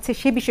কোথায় খাটছে,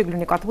 সে বিষয়গুলো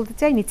নিয়ে কথা বলতে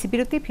চাই। নিচ্ছি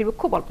বিরতি, ফিরব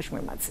খুব অল্প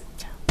সময়ের মাঝে।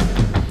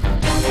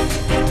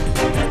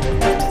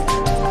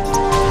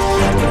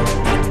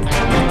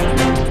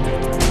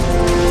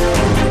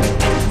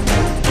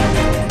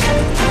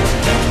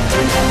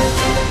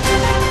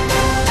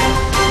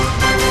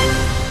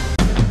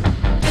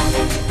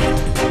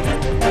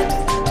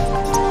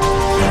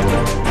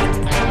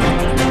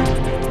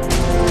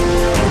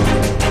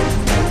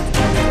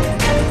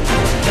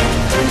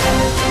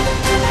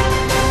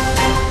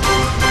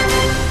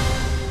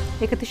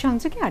 একাত্তর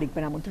সংযোগে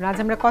আরেকবার আমন্ত্রণ। আজ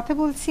আমরা কথা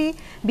বলছি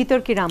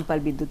বিতর্কে রামপাল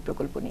বিদ্যুৎ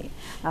প্রকল্প নিয়ে।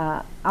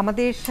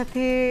 আমাদের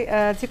সাথে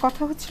যে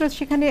কথা হচ্ছিল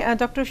সেখানে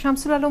ডক্টর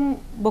শামসুল আলম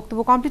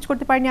বক্তব্য কমপ্লিট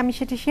করতে পারেনি, আমি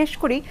সেটি শেষ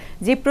করি,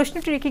 যে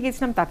প্রশ্নটি রেখে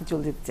গেছিলাম তাতে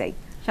চলে যেতে চাই।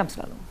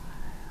 শামসুল আলম,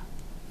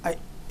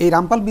 এই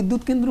রামপাল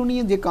বিদ্যুৎ কেন্দ্র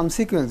নিয়ে যে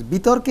কনসিকুয়েন্স,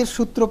 বিতর্কের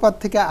সূত্রপাত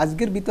থেকে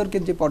আজকের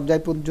বিতর্কের যে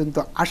পর্যায় পর্যন্ত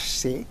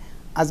আসছে,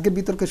 আজকের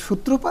বিতর্কের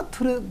সূত্রপাত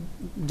ধরে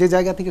যে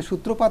জায়গা থেকে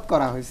সূত্রপাত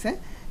করা হয়েছে,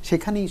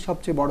 সেখানেই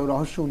সবচেয়ে বড়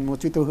রহস্য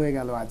উন্মোচিত হয়ে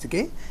গেল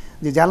আজকে,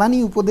 যে জ্বালানি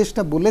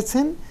উপদেষ্টা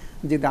বলেছেন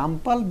যে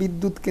রামপাল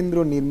বিদ্যুৎ কেন্দ্র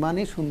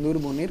নির্মাণে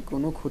সুন্দরবনের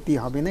কোনো ক্ষতি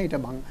হবে না, এটা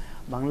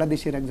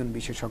বাংলাদেশের একজন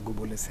বিশেষজ্ঞ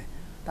বলেছে।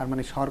 তার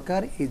মানে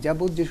সরকার এ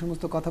যাবৎ যে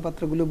সমস্ত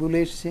কথাবার্তাগুলো বলে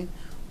এসছে,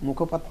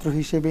 মুখপাত্র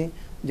হিসেবে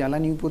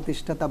জ্বালানি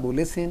উপদেষ্টা তা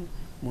বলেছেন,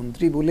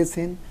 মন্ত্রী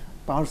বলেছেন,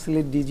 পাওয়ার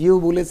সেলের ডিজিও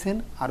বলেছেন,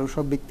 আরও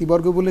সব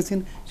ব্যক্তিবর্গ বলেছেন,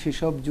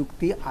 সেসব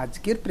যুক্তি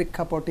আজকের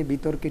প্রেক্ষাপটে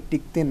বিতর্কে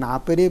টিকতে না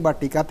পেরে বা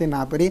টিকাতে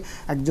না পেরে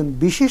একজন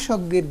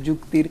বিশেষজ্ঞের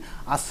যুক্তির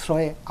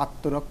আশ্রয়ে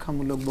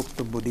আত্মরক্ষামূলক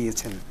বক্তব্য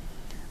দিয়েছেন।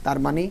 তার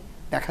মানে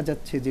দেখা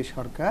যাচ্ছে যে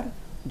সরকার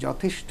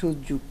যথেষ্ট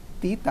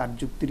যুক্তি, তার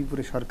যুক্তির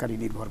উপরে সরকারই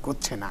নির্ভর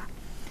করছে না।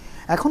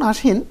 এখন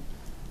আসেন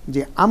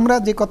যে আমরা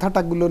যে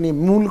কথাটাগুলো নিয়ে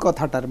মূল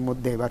কথাটার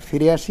মধ্যে এবার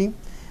ফিরে আসি,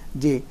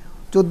 যে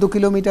 14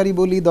 কিলোমিটারই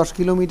বলি, 10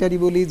 কিলোমিটারই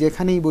বলি,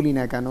 যেখানেই বলি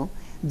না কেন,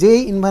 যে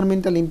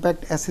এনভায়রনমেন্টাল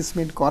ইম্প্যাক্ট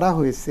অ্যাসেসমেন্ট করা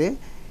হয়েছে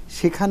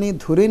সেখানে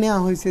ধরে নেওয়া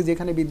হয়েছে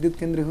যেখানে বিদ্যুৎ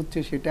কেন্দ্র হচ্ছে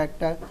সেটা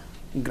একটা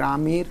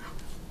গ্রামের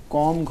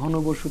কম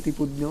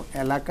ঘনবসতিপূর্ণ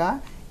এলাকা,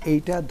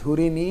 এইটা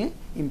ধরে নিয়ে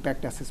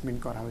ইম্প্যাক্ট অ্যাসেসমেন্ট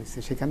করা হয়েছে।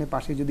 সেখানে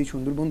পাশে যদি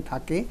সুন্দরবন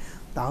থাকে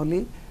তাহলে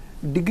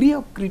ডিগ্রি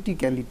অফ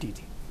ক্রিটিক্যালিটি,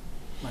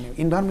 মানে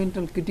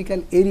এনভায়রনমেন্টাল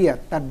ক্রিটিক্যাল এরিয়া,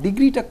 তার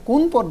ডিগ্রিটা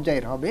কোন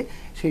পর্যায়ের হবে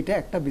সেটা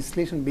একটা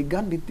বিশ্লেষণ,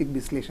 বিজ্ঞান ভিত্তিক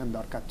বিশ্লেষণ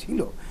দরকার ছিল,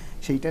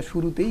 সেইটা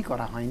শুরুতেই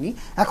করা হয়নি,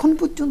 এখন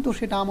পর্যন্ত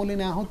সেটা আমলে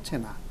নেওয়া হচ্ছে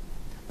না।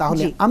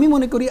 তাহলে আমি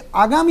মনে করি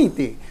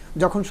আগামীতে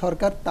যখন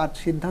সরকার তার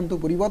সিদ্ধান্ত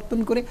পরিবর্তন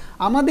করে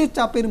আমাদের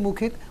চাপের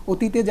মুখে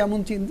অতীতে যেমন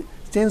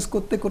চেঞ্জ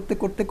করতে করতে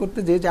করতে করতে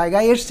যে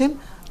জায়গায় এসছেন,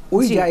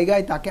 ওই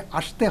জায়গায় তাকে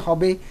আসতে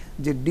হবে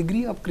যে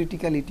ডিগ্রি অফ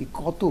ক্রিটিক্যালিটি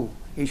কত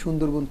এই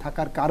সুন্দরবন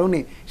থাকার কারণে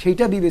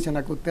সেইটা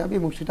বিবেচনা করতে হবে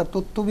এবং সেটা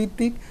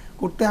তথ্যভিত্তিক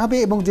করতে হবে।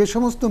 এবং যে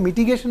সমস্ত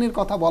মিটিগেশনের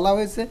কথা বলা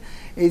হয়েছে,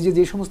 এই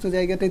যে সমস্ত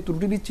জায়গাতে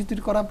ত্রুটি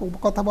বিচ্যুতির করার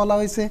কথা বলা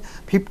হয়েছে,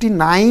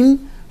 59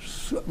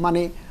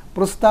 মানে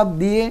প্রস্তাব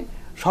দিয়ে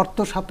শর্ত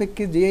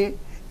সাপেক্ষে যে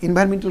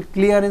এনভায়রনমেন্টাল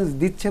ক্লিয়ারেন্স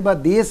দিচ্ছে বা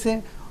দিয়েছে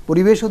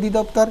পরিবেশ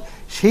অধিদপ্তর,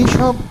 সেই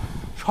সব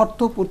শর্ত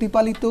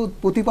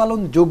প্রতিপালন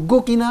যোগ্য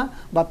কিনা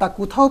বা তা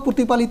কোথাও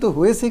প্রতিপালিত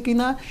হয়েছে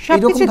কিনা,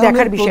 এরকম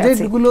ধরনের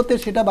প্রজেক্টগুলোতে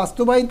সেটা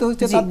বাস্তবায়িত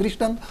হয়েছে তার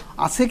দৃষ্টান্ত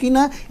আছে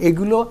কিনা,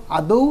 এগুলো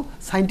আদৌ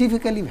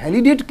সায়েন্টিফিক্যালি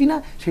ভ্যালিডেট কিনা,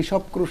 সেই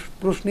সব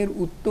প্রশ্নের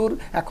উত্তর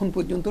এখন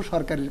পর্যন্ত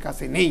সরকারের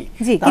কাছে নেই।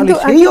 কিন্তু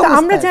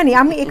আমরা জানি,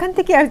 আমি এখান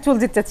থেকে আর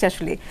চলে যেতে চাচ্ছি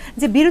আসলে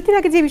যে বিরতির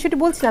আগে যে বিষয়টি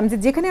বলছিলাম, যে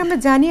যেখানে আমরা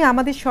জানি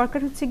আমাদের সরকার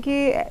হচ্ছে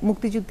গিয়ে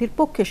মুক্তিযুদ্ধের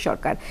পক্ষের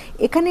সরকার,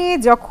 এখানে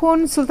যখন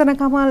সুলতানা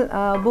কামাল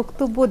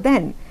বক্তব্য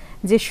দেন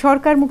যে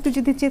সরকার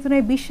মুক্তিযুদ্ধের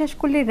চেতনায় বিশ্বাস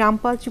করলে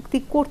রামপাল চুক্তি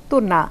করতো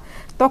না,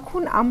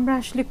 তখন আমরা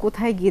আসলে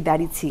কোথায় গিয়ে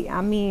দাঁড়িয়েছি?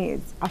 আমি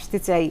আসতে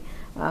চাই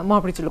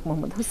মহাপরিচালক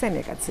মোহাম্মদ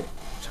হোসেনের কাছে।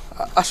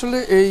 আসলে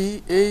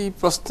এই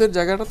প্রশ্নের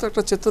জায়গাটা তো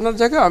একটা চেতনার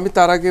জায়গা। আমি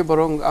তার আগে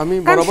বরং আমি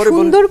বরাবরই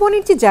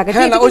সুন্দরবনের যে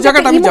জায়গাটা, ওই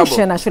জায়গাটা আমি যাব,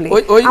 আসলে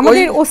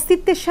আমাদের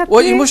অস্তিত্বের সাথে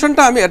ওই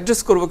ইমোশনটা আমি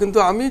অ্যাড্রেস করব। কিন্তু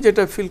আমি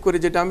যেটা ফিল করি,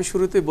 যেটা আমি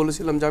শুরুতেই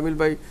বলেছিলাম, জামিল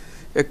ভাই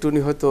একটু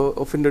হয়তো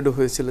অফেন্ডেডও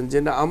হয়েছিলেন, যে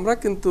না, আমরা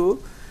কিন্তু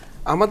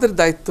আমাদের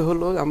দায়িত্ব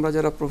হলো, আমরা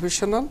যারা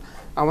প্রফেশনাল,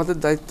 আমাদের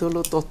দায়িত্ব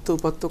হলো তথ্য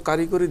উপাত্ত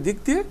কারিগরি দিক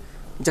দিয়ে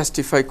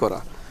জাস্টিফাই করা।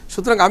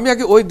 সুতরাং আমি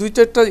আগে ওই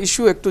 2-4টা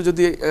ইস্যু একটু,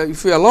 যদি ইফ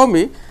ইউ অ্যালাউ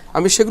মি,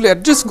 আমি সেগুলো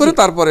অ্যাড্রেস করে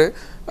তারপরে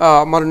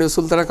মাননীয়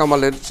সুলতানা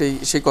কামালের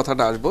সেই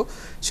কথাটা আসবো।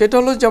 সেটা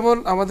হলো, যেমন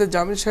আমাদের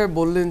জামিল সাহেব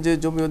বললেন যে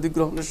জমি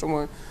অধিগ্রহণের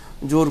সময়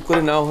জোর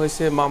করে নেওয়া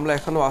হয়েছে, মামলা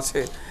এখনও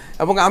আছে।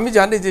 এবং আমি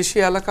জানি যে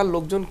সেই এলাকার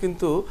লোকজন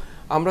কিন্তু,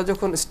 আমরা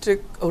যখন স্টেক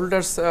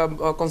হোল্ডার্স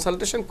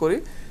কনসালটেশন করি,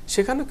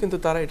 সেখানেও কিন্তু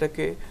তারা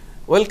এটাকে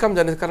ওয়েলকাম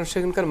জানে, কারণ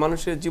সেখানকার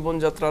মানুষের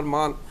জীবনযাত্রার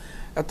মান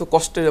এত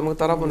কষ্টের, এবং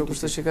তারা মনে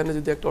করছে সেখানে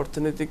যদি একটা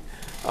অর্থনৈতিক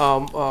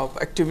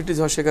অ্যাক্টিভিটিস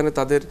হয়, সেখানে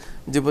তাদের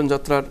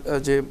জীবনযাত্রার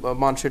যে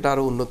মান সেটা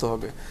আরও উন্নত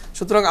হবে।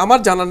 সুতরাং আমার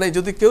জানা নেই,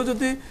 যদি কেউ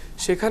যদি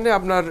সেখানে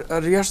আপনার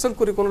রিহার্সাল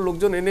করে কোনো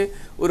লোকজন এনে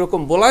ওই রকম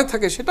বলায়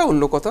থাকে, সেটা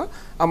অন্য কথা,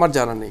 আমার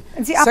জানা নেই।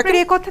 জি, আপনার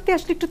এই কথাতে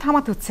আসলে একটু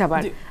থামাতে হচ্ছে।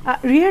 আবার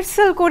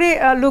রিহার্সাল করে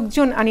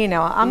লোকজন আনিয়ে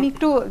নেওয়া, আমি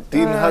একটু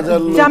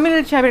জামিল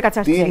সাহেবের কাছে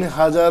আসছি।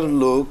 3000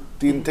 লোক,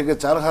 3 থেকে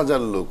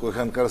 4000 লোক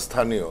ওখানকার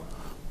স্থানীয়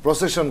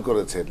প্রসেশন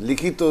করেছে,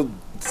 লিখিত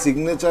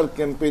সিগনেচার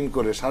ক্যাম্পেইন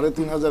করে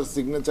 3500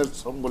 সিগনেচার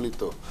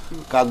সম্বলিত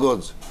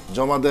কাগজ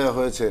জমা দেওয়া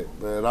হয়েছে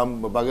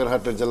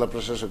বাগেরহাটের জেলা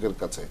প্রশাসকের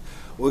কাছে।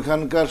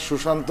 ওইখানকার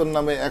সুশান্তর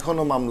নামে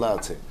এখনো মামলা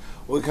আছে।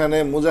 ওইখানে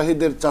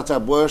মুজাহিদের চাচা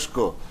বয়স্ক,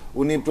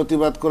 উনি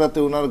প্রতিবাদ করাতে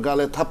ওনার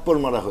গালে থাপ্পড়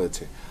মারা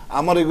হয়েছে।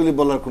 আমার এগুলি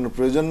বলার কোনো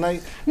প্রয়োজন নাই।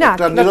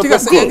 একটা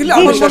নিরপেক্ষ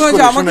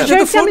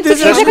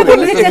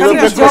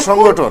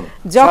সংগঠন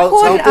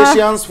south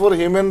Asians for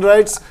human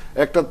rights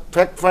একটা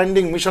ফ্যাক্ট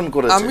ফাইন্ডিং মিশন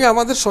করেছে। আমি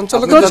আমাদের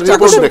সঞ্চালকের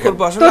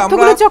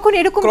তথ্যগুলো যখন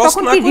এরকম,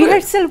 তখন কি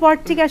রিহার্সাল ওয়ার্ড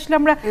থেকে আসলে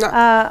আমরা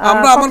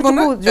আমার মনে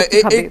হয়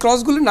এই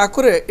ক্রসগুলি না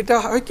করে, এটা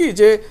হয় কি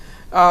যে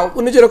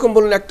উনি যেরকম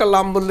বললেন, একটা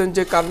লাম বললেন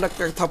যে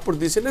কান্নাকে থাপ্পড়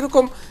দিয়েছেন,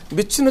 এরকম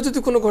বিচ্ছিন্ন যদি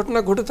কোনো ঘটনা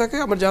ঘটে থাকে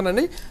আমার জানা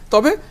নেই।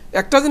 তবে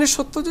একটা জিনিস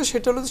সত্য, যে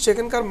সেটা হলো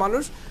সেখানকার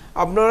মানুষ,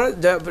 আপনারা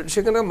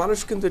সেখানকার মানুষ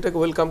কিন্তু এটাকে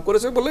ওয়েলকাম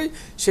করেছে বলেই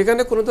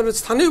সেখানে কোনো ধরনের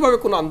স্থানীয়ভাবে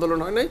কোনো আন্দোলন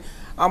হয় নাই।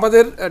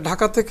 আমাদের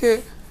ঢাকা থেকে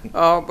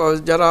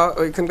যারা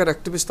এখানকার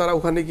অ্যাক্টিভিস্ট, তারা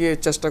ওখানে গিয়ে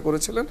চেষ্টা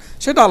করেছিলেন,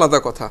 সেটা আলাদা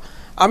কথা।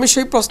 আমি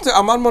সেই প্রশ্নে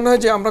আমার মনে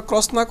হয় যে আমরা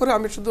ক্রস না করে,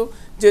 আমি শুধু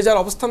যে যার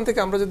অবস্থান থেকে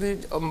আমরা যদি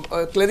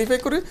ক্ল্যারিফাই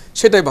করি,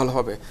 সেটাই ভালো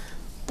হবে।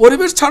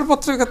 পরিবেশ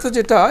ছাড়পত্রের ক্ষেত্রে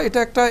যেটা, এটা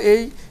একটা,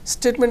 এই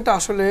স্টেটমেন্টটা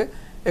আসলে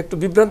একটু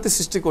বিভ্রান্তি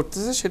সৃষ্টি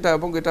করতেছে সেটা,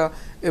 এবং এটা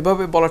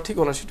এভাবে বলা ঠিক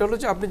না। সেটা হলো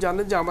যে আপনি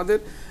জানেন যে আমাদের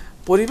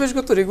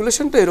পরিবেশগত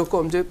রেগুলেশনটা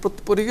এরকম যে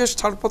পরিবেশ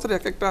ছাড়পত্রের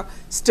এক একটা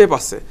স্টেপ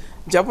আছে।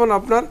 যেমন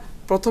আপনার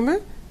প্রথমে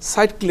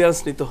সাইট ক্লিয়ারেন্স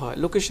নিতে হয়,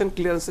 লোকেশন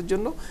ক্লিয়ারেন্সের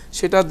জন্য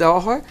সেটা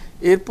দেওয়া হয়।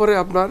 এরপরে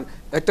আপনার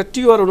একটা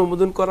টিওআর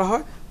অনুমোদন করা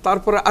হয়,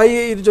 তারপরে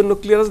আইএইর জন্য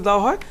ক্লিয়ারেন্স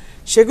দেওয়া হয়।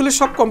 সেগুলি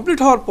সব কমপ্লিট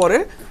হওয়ার পরে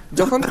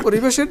যখন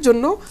পরিবেশের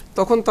জন্য,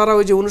 তখন তারা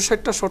ওই যে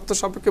 59টা শর্ত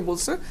সাপেক্ষে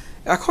বলছে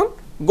এখন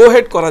গো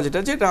হেড করা,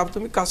 যেটা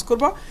তুমি কাজ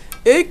করবা।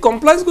 এই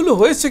কমপ্লায়েন্সগুলো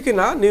হয়েছে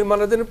কিনা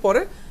নির্মাণাধীনের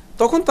পরে,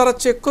 তখন তারা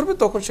চেক করবে,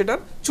 তখন সেটার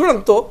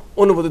চূড়ান্ত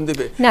অনুমোদন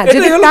দেবে। না,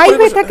 যদি তাই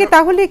হয়ে থাকে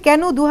তাহলে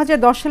কেন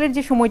 2010 সালের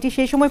যে সময়টি,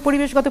 সেই সময়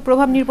পরিবেশগত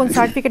প্রভাব নিরূপণ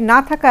সার্টিফিকেট না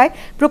থাকায়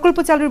প্রকল্প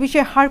চালুর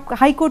বিষয়ে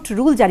হাইকোর্ট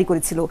রুল জারি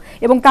করেছিল,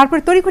 এবং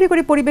তারপরে তড়িঘড়ি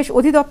করে পরিবেশ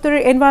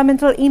অধিদপ্তরের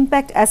এনভায়রনমেন্টাল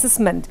ইম্প্যাক্ট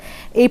অ্যাসেসমেন্ট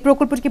এই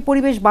প্রকল্পটিকে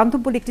পরিবেশ বান্ধব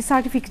বলে একটি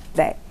সার্টিফিকেট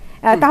দেয়?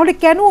 তাহলে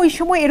কেন ওই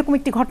সময় এরকম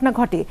একটি ঘটনা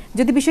ঘটে,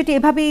 যদি বিষয়টি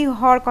এভাবেই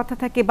হওয়ার কথা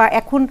থাকে বা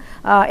এখন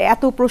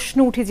এত প্রশ্ন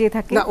উঠে যেয়ে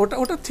থাকে? না,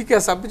 ওটা ঠিক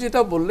আছে, আপনি যেটা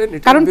বললেন,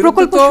 কারণ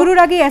প্রকল্প শুরুর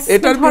আগে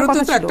এটার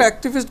বিরুদ্ধে তো একটা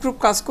অ্যাক্টিভিস্ট গ্রুপ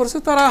কাজ করছে,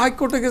 তারা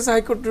হাইকোর্টে গেছে,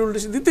 হাইকোর্ট রুল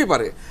দিতে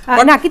পারে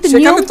না, কিন্তু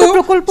নিয়ম তো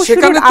প্রকল্প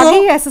শুরুর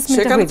আগেই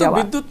অ্যাসেসমেন্ট হয়ে যাওয়া।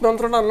 বিদ্যুৎ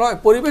মন্ত্রণালয়,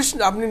 পরিবেশ,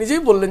 আপনি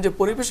নিজেই বললেন যে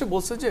পরিবেশে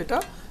বলছে যে এটা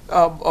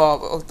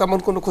তেমন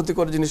কোনো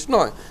ক্ষতিকর জিনিস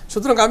নয়।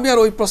 সুতরাং আমি আর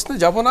ওই প্রশ্নে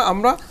যাব না।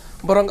 আমরা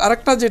বরং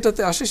আরেকটা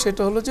যেটাতে আসি,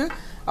 সেটা হলো যে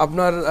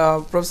আপনার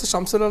প্রফেসর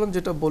শামসুল আলম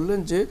যেটা বললেন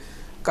যে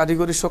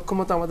কারিগরি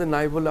সক্ষমতা আমাদের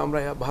নাই বলে আমরা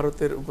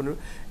ভারতের উপরে,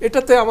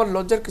 এটাতে আমার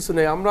লজ্জার কিছু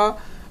নেই। আমরা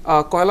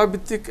কয়লা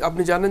ভিত্তিক,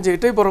 আপনি জানেন যে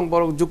এটাই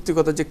বরং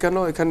যুক্তিকতা যে কেন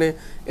এখানে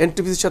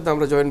এনটিপিসির সাথে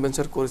আমরা জয়েন্ট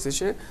ভেঞ্চার করেছি।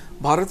 সে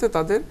ভারতে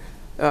তাদের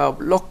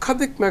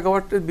লক্ষাধিক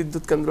মেগাওয়াটের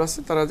বিদ্যুৎ কেন্দ্র আছে,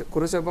 তারা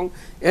করেছে, এবং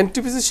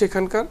এনটিপিসি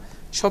সেখানকার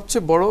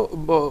সবচেয়ে বড়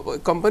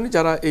কোম্পানি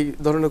যারা এই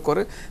ধরনের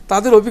করে।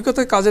 তাদের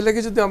অভিজ্ঞতায় কাজে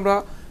লেগে যদি আমরা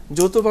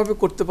যৌথভাবে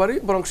করতে পারি,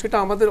 বরং সেটা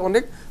আমাদের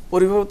অনেক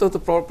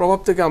প্রভাব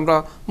থেকে আমরা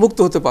মুক্ত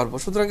হতে পারবো।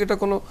 সুতরাং এটা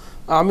কোনো,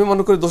 আমি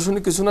মনে করি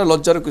দোষণীয় কিছু নয়,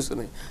 লজ্জারও কিছু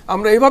নেই।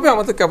 আমরা এইভাবে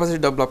আমাদের ক্যাপাসিটি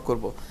ডেভেলপ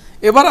করব।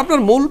 এবার আপনার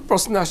মূল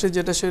প্রশ্নে আসে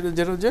যেটা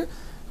যে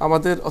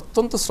আমাদের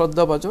অত্যন্ত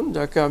শ্রদ্ধাভাজন,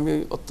 যাকে আমি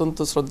অত্যন্ত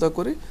শ্রদ্ধা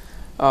করি,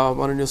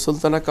 মাননীয়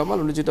সুলতানা কামাল,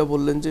 উনি যেটা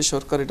বললেন যে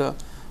সরকার এটা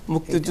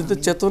মুক্তিযুদ্ধের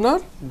চেতনার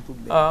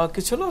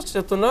কি ছিল,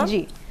 চেতনার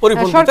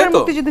পরিপন্থী, তাই তো?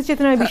 মুক্তিযুদ্ধের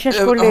চেতনায় বিশ্বাস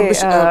করলে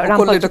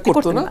এটা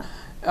করতো না।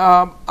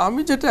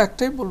 আমি যেটা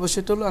একটাই বলবো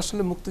সেটা হলো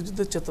আসলে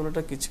মুক্তিযুদ্ধের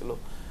চেতনাটা কি ছিল।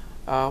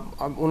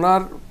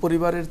 ওনার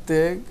পরিবারের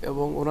ত্যাগ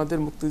এবং ওনাদের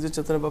মুক্তিযুদ্ধের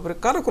চেতনার ব্যাপারে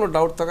কারো কোনো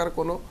ডাউট থাকার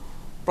কোনো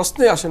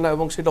প্রশ্নই আসে না,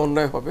 এবং সেটা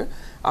অন্যায় হবে।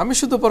 আমি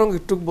শুধু বরং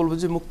একটু বলবো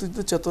যে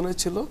মুক্তিযুদ্ধের চেতনায়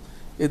ছিল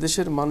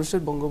এদেশের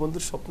মানুষের,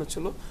 বঙ্গবন্ধুর স্বপ্ন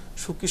ছিল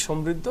সুখী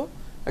সমৃদ্ধ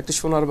একটি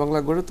সোনার বাংলা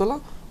গড়ে তোলা,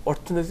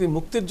 অর্থনৈতিক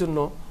মুক্তির জন্য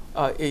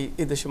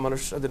এই দেশে মানুষ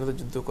স্বাধীনতা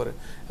যুদ্ধ করে,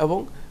 এবং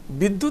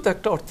বিদ্যুৎ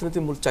একটা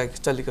অর্থনৈতিক মূল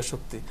চালিকা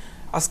শক্তি।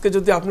 আজকে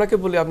যদি আপনাকে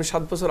বলি আপনি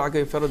 7 বছর আগে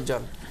ফেরত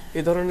যান,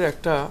 এই ধরনের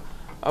একটা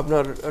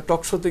আপনার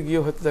টক শোতে গিয়ে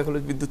হয়তো দেখা হলো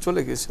বিদ্যুৎ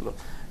চলে গিয়েছিল,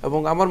 এবং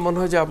আমার মনে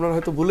হয় যে আপনারা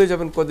হয়তো ভুলে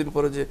যাবেন কদিন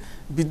পরে যে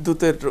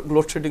বিদ্যুতের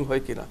লোডশেডিং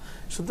হয় কিনা।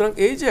 সুতরাং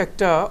এই যে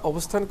একটা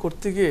অবস্থান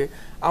করতে গিয়ে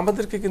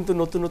আমাদেরকে কিন্তু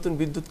নতুন নতুন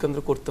বিদ্যুৎ কেন্দ্র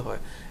করতে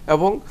হয়,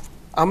 এবং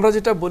আমরা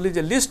যেটা বলি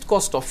যে লিস্ট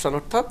কস্ট অপশন,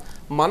 অর্থাৎ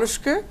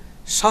মানুষকে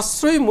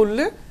সাশ্রয়ী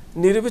মূল্যে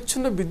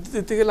নিরবিচ্ছিন্ন বিদ্যুৎ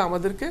দিতে গেলে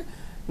আমাদেরকে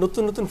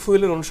নতুন নতুন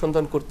ফুয়েলের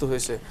অনুসন্ধান করতে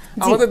হয়েছে।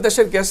 আমাদের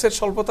দেশের গ্যাসের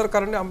স্বল্পতার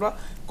কারণে আমরা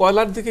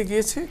কয়লার দিকে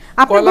গিয়েছি।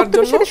 কয়লার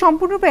জন্য সাথে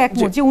সম্পূর্ণরূপে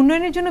একমত যে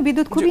উন্নয়নের জন্য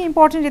বিদ্যুৎ খুবই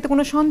ইম্পর্টেন্ট, এতে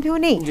কোনো সন্দেহ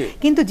নেই।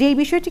 কিন্তু যেই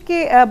বিষয়টিকে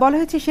বলা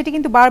হয়েছে সেটি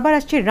কিন্তু বারবার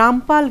আসছে,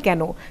 রামপাল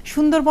কেন,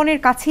 সুন্দরবনের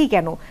কাছেই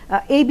কেন,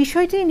 এই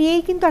বিষয়টি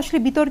নিয়েই কিন্তু আসলে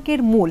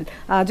বিতর্কের মূল।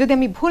 যদি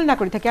আমি ভুল না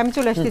করে থাকি, আমি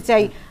চলে আসতে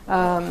চাই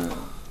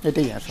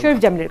শরীফ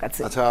জামিলের কাছে।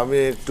 আচ্ছা, আমি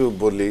একটু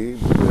বলি,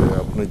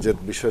 আপনি যে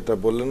বিষয়টা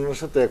বললেন ওনার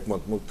সাথে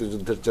একমত।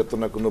 মুক্তিযুদ্ধের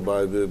চেতনা কোনো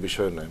বায়বীয়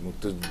বিষয় নয়।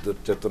 মুক্তিযুদ্ধের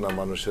চেতনা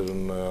মানুষের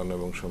উন্নয়ন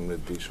এবং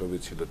সমৃদ্ধি সবই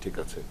ছিল, ঠিক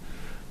আছে।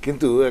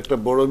 কিন্তু একটা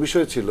বড়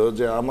বিষয় ছিল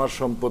যে আমার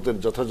সম্পদের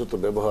যথাযথ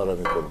ব্যবহার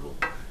আমি করব,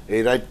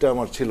 এই রাইটটা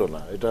আমার ছিল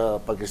না। এটা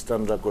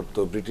পাকিস্তানরা করতো,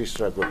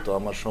 ব্রিটিশরা করতো।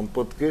 আমার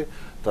সম্পদকে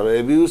তারা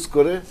অ্যাবিউজ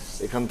করে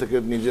এখান থেকে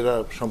নিজেরা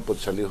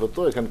সম্পদশালী হতো,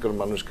 এখানকার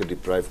মানুষকে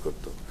ডিপ্রাইভ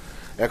করতো।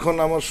 এখন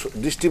আমার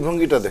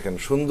দৃষ্টিভঙ্গিটা দেখেন,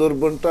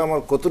 সুন্দরবনটা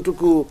আমার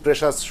কতটুকু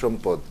প্রেশাস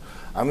সম্পদ,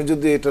 আমি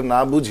যদি এটা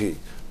না বুঝি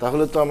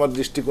তাহলে তো আমার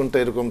দৃষ্টিকোণটা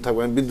এরকম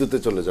থাকবে, আমি বিদ্যুতে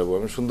চলে যাব,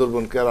 আমি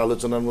সুন্দরবনকে আর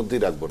আলোচনার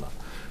মধ্যেই রাখবো না।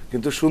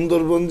 কিন্তু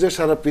সুন্দরবন যে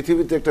সারা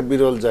পৃথিবীতে একটা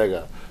বিরল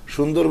জায়গা,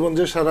 সুন্দরবন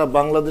যে সারা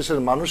বাংলাদেশের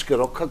মানুষকে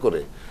রক্ষা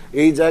করে,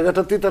 এই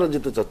জায়গাটাতেই তারা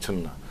যেতে চাচ্ছেন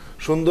না।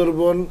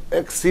 সুন্দরবন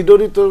এক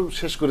সিডরই তো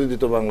শেষ করে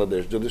দিত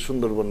বাংলাদেশ যদি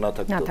সুন্দরবন না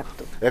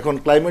থাকতো। এখন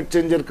ক্লাইমেট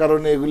চেঞ্জের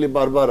কারণে এগুলি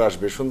বারবার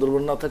আসবে,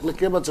 সুন্দরবন না থাকলে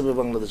কে বাঁচাবে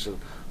বাংলাদেশের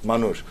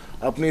মানুষ?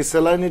 আপনি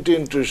স্যালাইনিটি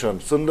ইন্ট্রুশন,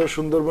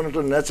 সুন্দরবন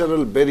একটা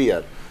ন্যাচারাল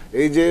ব্যারিয়ার।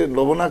 এই যে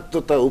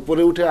লবণাক্ততা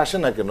উপরে উঠে আসে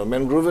না কেন?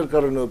 ম্যানগ্রোভের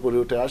কারণে উপরে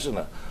উঠে আসে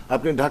না।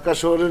 আপনি ঢাকা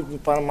শহরের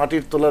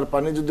মাটির তলার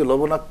পানি যদি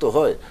লবণাক্ত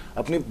হয়,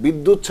 আপনি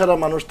বিদ্যুৎ ছাড়া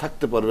মানুষ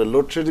থাকতে পারবে,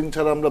 লোডশেডিং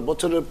ছাড়া আমরা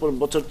বছরের পর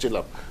বছর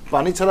ছিলাম,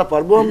 পানি ছাড়া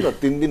পারবো আমরা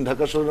 3 দিন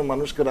ঢাকা শহরের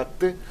মানুষকে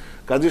রাখতে?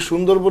 কাজে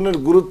সুন্দরবনের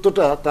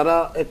গুরুত্বটা তারা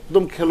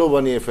একদম খেলো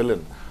বানিয়ে ফেলেন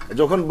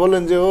যখন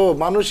বলেন যে ও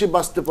মানুষই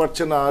বাঁচতে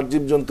পারছে না আর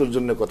জীবজন্তুর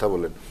জন্য কথা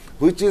বলেন,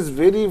 হুইচ ইজ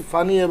ভেরি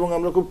ফানি। এবং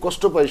আমরা খুব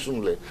কষ্ট পাই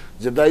শুনলে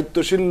যে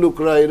দায়িত্বশীল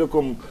লোকরা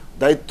এরকম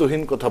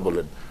দায়িত্বহীন কথা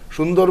বলেন।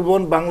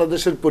 সুন্দরবন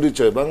বাংলাদেশের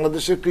পরিচয়।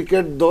 বাংলাদেশের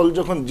ক্রিকেট দল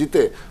যখন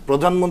জিতে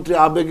প্রধানমন্ত্রী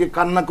আবেগে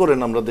কান্না করেন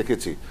আমরা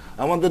দেখেছি।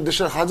 আমাদের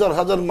দেশের হাজার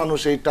হাজার মানুষ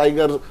এই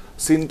টাইগার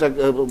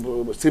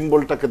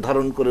সিম্বলটাকে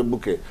ধারণ করে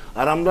বুকে,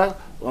 আর আমরা,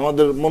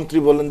 আমাদের মন্ত্রী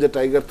বলেন যে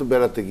টাইগার তো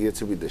বেড়াতে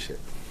গিয়েছে বিদেশে।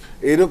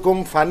 এইরকম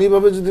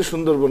ফানিভাবে যদি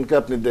সুন্দরবনকে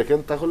আপনি দেখেন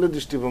তাহলে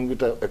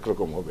দৃষ্টিভঙ্গিটা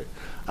একরকম হবে।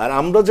 আর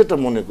আমরা যেটা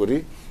মনে করি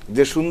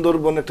যে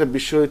সুন্দরবন একটা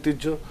বিশ্ব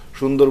ঐতিহ্য,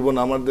 সুন্দরবন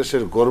আমার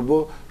দেশের গর্ব,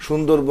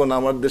 সুন্দরবন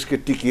আমার দেশকে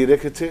টিকিয়ে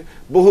রেখেছে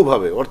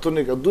বহুভাবে।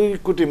 অর্থনৈতিক 2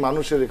 কোটি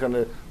মানুষের এখানে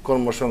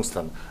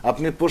কর্মসংস্থান।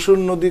 আপনি পশুর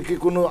নদীকে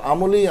কোনো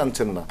আমলেই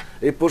আনছেন না।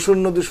 এই পশুর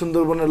নদী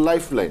সুন্দরবনের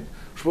লাইফ লাইন।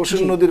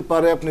 পশুর নদীর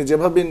পারে আপনি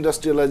যেভাবে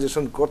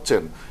ইন্ডাস্ট্রিয়ালাইজেশন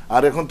করছেন,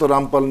 আর এখন তো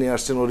রামপাল নিয়ে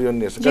আসছেন, ওরিয়ন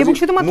নিয়ে আসছেন, এবং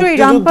শুধুমাত্র এই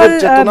রামপাল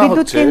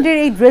বিদ্যুৎ কেন্দ্রের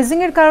এই ড্রেজিং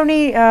এর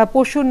কারণেই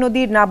পশুর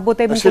নদীর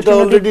নাব্যতা এবং সেটা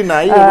অলরেডি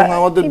নাই। এবং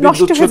আমাদের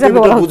বিদ্যুৎ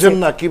সচিবরা বুঝেন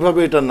না কিভাবে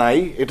এটা নাই।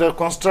 এটা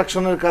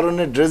কনস্ট্রাকশনের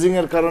কারণে, ড্রেজিং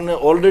এর কারণে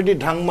অলরেডি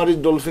ঢাংমারি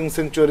ডলফিন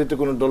স্যাংচুয়ারিতে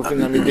কোনো ডলফিন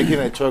আমি দেখি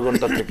নাই 6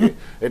 ঘন্টা থেকে।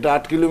 এটা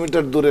 8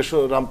 কিলোমিটার দূরে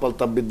রামপাল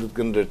তাপবিদ্যুৎ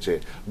কেন্দ্রের চেয়ে।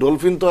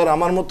 ডলফিন তো আর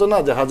আমার মতো না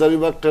যে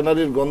হাজারিবাগ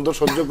ট্যানারির গন্ধ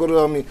সহ্য করেও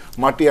আমি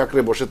মাটি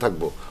আঁকড়ে বসে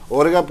থাকবো।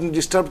 ওরে আপনি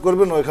ডিস্টার্ব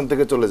করবেন, ওখান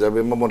থেকে চলে যাবে,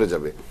 মরে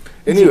যাবে।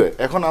 এনিওয়ে,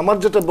 এখন আমার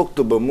যেটা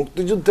বক্তব্য,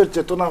 মুক্তিযুদ্ধের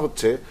চেতনা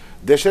হচ্ছে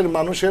দেশের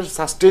মানুষের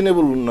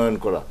সাস্টেইনেবল উন্নয়ন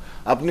করা।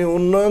 আপনি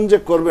উন্নয়ন যে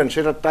করবেন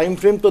সেটা টাইম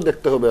ফ্রেম তো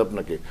দেখতে হবে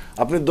আপনাকে।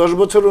 আপনি 10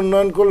 বছর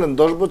উন্নয়ন করলেন,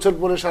 10 বছর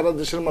পরে সারা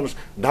দেশের মানুষ,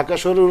 ঢাকা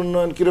শহরের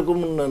উন্নয়ন কিরকম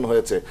উন্নয়ন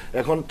হয়েছে,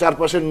 এখন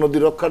চারপাশের নদী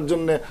রক্ষার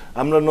জন্য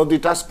আমরা নদী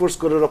টাস্ক ফোর্স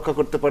করে রক্ষা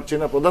করতে পারছি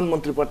না,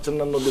 প্রধানমন্ত্রী পারছেন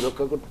না নদী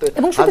রক্ষা করতে।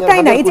 এবং শুধু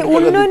তাই না, এই যে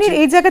উন্নয়নের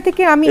এই জায়গা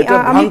থেকে আমি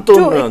একটু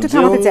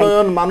থামাতে চাই।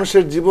 উন্নয়ন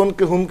মানুষের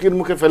জীবনকে হুমকির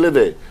মুখে ফেলে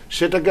দেয়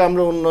সেটাকে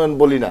আমরা উন্নয়ন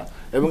বলি না,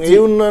 এবং এই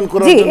উন্নয়ন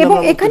করার জন্য এবং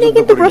এখানেই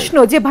কিন্তু প্রশ্ন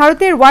যে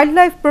ভারতের ওয়াইল্ড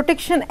লাইফ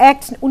প্রোটেকশন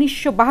অ্যাক্ট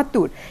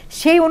 1972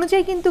 সেই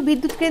অনুযায়ী কিন্তু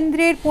বিদ্যুৎ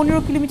কেন্দ্রের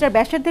 15 কিলোমিটার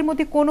ব্যাসার্ধের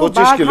মধ্যে কোনো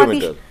বাঘ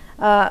হাতিশ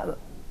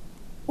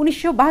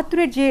 1972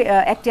 এর যে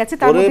একটি আছে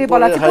তার মধ্যে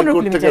বলা আছে 15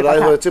 কিলোমিটার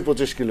রায় হয়েছে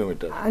 25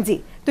 কিলোমিটার। জি,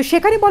 তো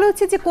সেখানে বলা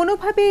হচ্ছে যে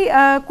কোনোভাবেই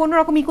কোনো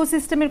রকম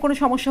ইকোসিস্টেমের কোনো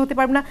সমস্যা হতে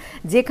পারবে না।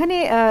 যেখানে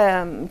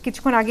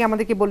কিছুক্ষণ আগে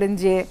আমাদেরকে বললেন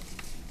যে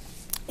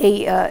এই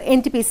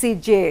এনটিপিসির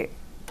যে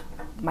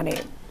মানে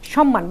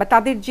সম্মান বা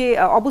তাদের যে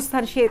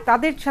অবস্থান, সে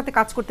তাদের সাথে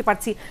কাজ করতে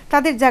পারছি,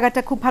 তাদের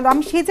জায়গাটা খুব ভালো।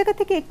 আমি সেই জায়গা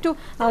থেকে একটু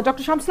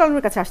ডক্টর শামসুল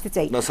আলমের কাছে আসতে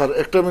চাই। না স্যার,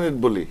 একটা মিনিট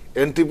বলি।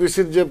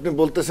 এনটিপিসির যে আপনি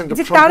বলতেছেন এটা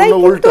সম্পূর্ণ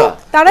উল্টা।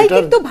 তারাই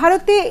কিন্তু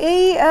ভারতে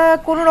এই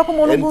কোন রকম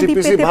অনুমতি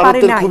পেতে পারে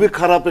না। খুবই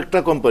খারাপ একটা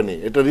কোম্পানি,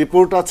 এটা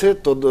রিপোর্ট আছে,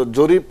 তো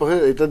জরিপ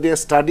এটা দিয়ে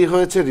স্টাডি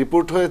হয়েছে,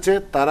 রিপোর্ট হয়েছে,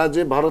 তারা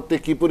যে ভারতে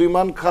কি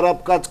পরিমাণ খারাপ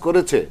কাজ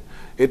করেছে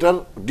এটার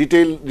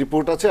ডিটেইল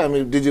রিপোর্ট আছে। আমি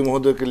ডিজি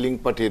মহোদয়কে লিংক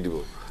পাঠিয়ে দিব।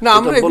 না,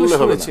 আমরা এগুলো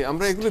শুনেছি,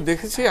 আমরা এগুলো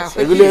দেখেছি,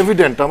 এগুলো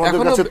এভিডেন্ট, আমাদের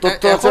কাছে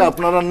তথ্য আছে,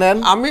 আপনারা নেন।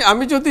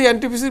 আমি যদি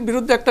এনটিপিসির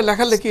বিরুদ্ধে একটা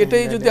লেখালেখি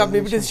এটাই যদি আপনি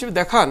এভিডেন্স হিসেবে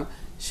দেখান,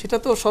 সেটা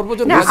তো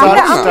সর্বজনীন।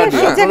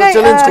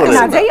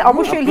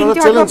 অবশ্যই লিংকটি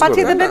হয়তো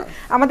পাঠিয়ে দেবেন,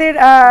 আমাদের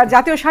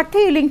জাতীয় স্বার্থে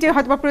এই লিংকটি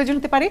হয়তো প্রয়োজন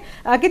হতে পারে।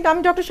 কিন্তু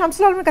আমি ডক্টর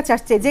শামসুল আলমের কাছে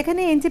আসছি,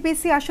 যেখানে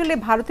এনটিপিসি আসলে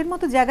ভারতের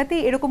মতো জায়গাতে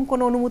এরকম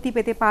কোনো অনুমতি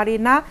পেতে পারে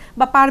না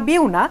বা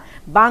পারবেও না,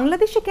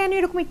 বাংলাদেশে কেন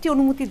এরকম একটি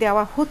অনুমতি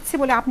দেওয়া হচ্ছে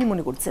বলে আপনি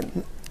মনে করছেন?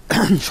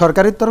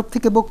 সরকারের তরফ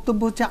থেকে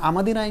বক্তব্য হচ্ছে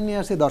আমাদের আইনে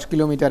আছে 10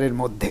 কিলোমিটারের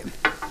মধ্যে,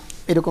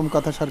 এরকম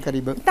কথা সরকারি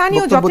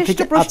বক্তব্য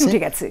থেকে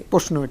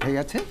প্রশ্ন উঠে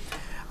গেছে।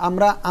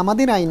 আমরা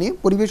আমাদের আইনে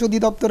পরিবেশ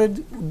অধিদপ্তরের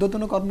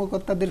ঊর্ধ্বতন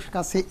কর্মকর্তাদের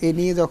কাছে এ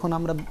নিয়ে যখন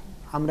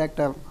আমরা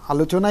একটা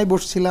আলোচনায়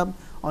বসছিলাম,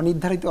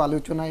 অনির্ধারিত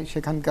আলোচনায়,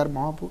 সেখানকার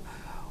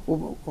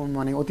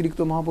মানে অতিরিক্ত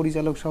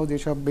মহাপরিচালক সহ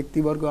যেসব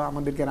ব্যক্তিবর্গ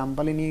আমাদেরকে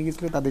রামপালে নিয়ে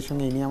গেছিল তাদের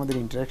সঙ্গে এই নিয়ে আমাদের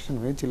ইন্টারাকশন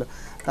হয়েছিল।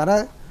 তারা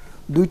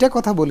দুইটা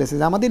কথা বলেছে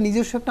যে আমাদের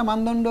নিজস্ব একটা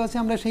মানদণ্ড আছে,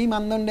 আমরা সেই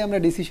মানদণ্ডে আমরা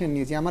ডিসিশন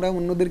নিয়েছি, আমরা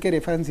অন্যদেরকে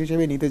রেফারেন্স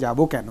হিসেবে নিতে যাব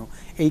কেন?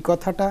 এই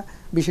কথাটা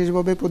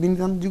বিশেষভাবে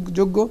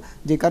প্রতিনিধিযোগ্য,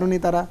 যে কারণে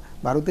তারা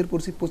ভারতের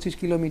 25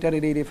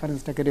 কিলোমিটারের এই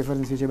রেফারেন্সটাকে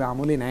রেফারেন্স হিসেবে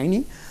আমলে নেয়নি,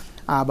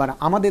 আবার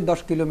আমাদের 10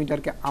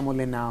 কিলোমিটারকে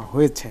আমলে নেওয়া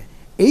হয়েছে।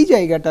 এই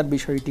জায়গাটার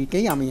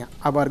বিষয়টিকেই আমি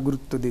আবার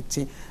গুরুত্ব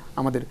দিচ্ছি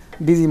আমাদের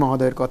ডিজি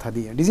মহোদয়ের কথা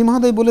দিয়ে। ডিজি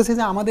মহোদয় বলেছে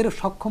যে আমাদের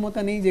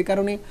সক্ষমতা নেই, যে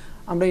কারণে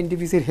আমরা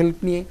এনটিপিসির হেল্প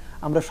নিয়ে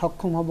আমরা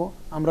সক্ষম হব,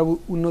 আমরা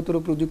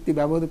উন্নতর প্রযুক্তি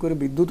ব্যবহার করে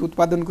বিদ্যুৎ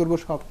উৎপাদন করব,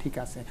 সব ঠিক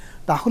আছে।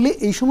 তাহলে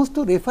এই সমস্ত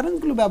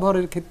রেফারেন্সগুলো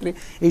ব্যবহারের ক্ষেত্রে,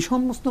 এই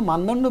সমস্ত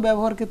মানদণ্ড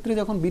ব্যবহার ক্ষেত্রে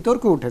যখন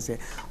বিতর্ক উঠেছে,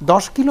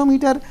 10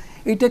 কিলোমিটার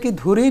এটাকে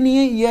ধরে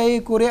নিয়ে ইআইএ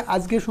করে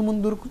আজকে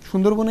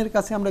সুন্দরবনের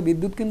কাছে আমরা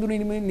বিদ্যুৎ কেন্দ্র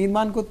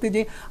নির্মাণ করতে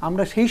যে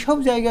আমরা সেই সব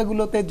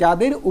জায়গাগুলোতে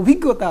যাদের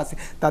অভিজ্ঞতা আছে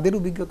তাদের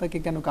অভিজ্ঞতাকে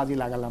কেন কাজে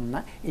লাগালাম না?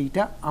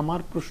 এইটা আমার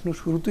প্রশ্ন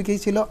শুরু থেকেই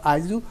ছিল,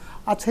 আজও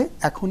আছে।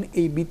 এখন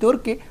এই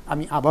বিতর্কে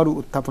আমি আবারও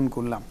উত্থাপন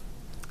করলাম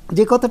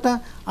যে কথাটা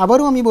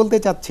আবারও আমি বলতে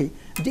চাচ্ছি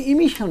যে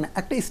ইমিশন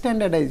একটা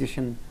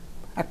স্ট্যান্ডার্ডাইজেশন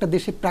একটা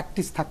দেশে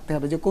প্র্যাকটিস থাকতে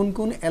হবে, যে কোন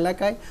কোন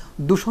এলাকায়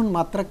দূষণ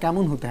মাত্রা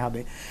কেমন হতে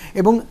হবে,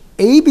 এবং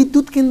এই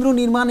বিদ্যুৎ কেন্দ্র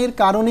নির্মাণের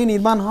কারণে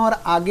নির্মাণ হওয়ার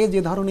আগে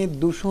যে ধরনের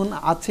দূষণ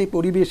আছে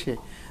পরিবেশে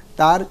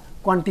তার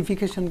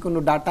কোয়ান্টিফিকেশন কোনো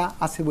ডাটা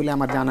আছে বলে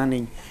আমার জানা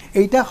নেই।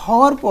 এইটা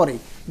হওয়ার পরে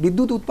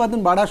বিদ্যুৎ উৎপাদন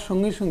বাড়ার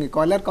সঙ্গে সঙ্গে,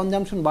 কয়লার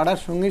কনজামশন বাড়ার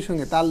সঙ্গে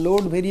সঙ্গে, তার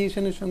লোড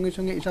ভেরিয়েশনের সঙ্গে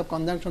সঙ্গে এসব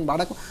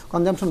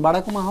কনজামশন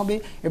বাড়া কমা হবে,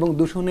 এবং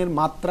দূষণের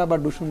মাত্রা বা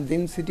দূষণ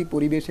ডেনসিটি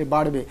পরিবেশে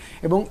বাড়বে,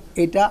 এবং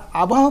এটা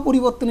আবহাওয়া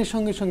পরিবর্তনের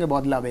সঙ্গে সঙ্গে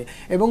বদলাবে,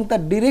 এবং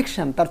তার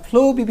ডিরেকশন, তার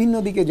ফ্লো বিভিন্ন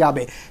দিকে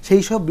যাবে।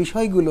 সেই সব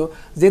বিষয়গুলো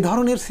যে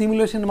ধরনের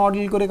সিমুলেশন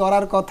মডেল করে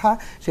করার কথা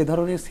সে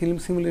ধরনের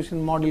সিমুলেশন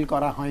মডেল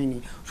করা হয়নি।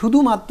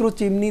 শুধুমাত্র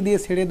চিমনি দিয়ে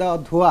ছেড়ে দেওয়া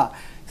ধোঁয়া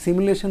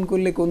সিমুলেশন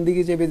করলে কোন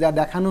দিকে যাবে যা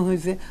দেখানো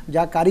হয়েছে,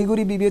 যা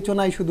কারিগরি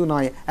বিবেচনায় শুধু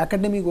নয়,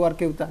 একাডেমিক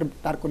ওয়ার্কেও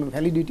তার কোনো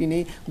ভ্যালিডিটি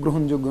নেই,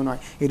 গ্রহণযোগ্য নয়।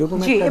 এরকম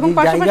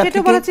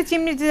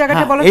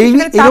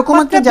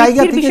একটা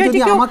জায়গা থেকে যদি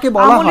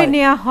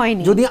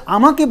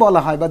আমাকে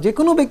বলা হয় বা যে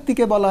কোনো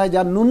ব্যক্তিকে বলা হয়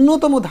যার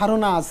ন্যূনতম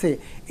ধারণা আছে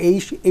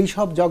এই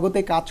সব জগতে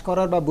কাজ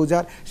করার বা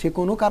বোঝার, সে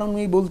কোনো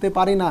কারণেই বলতে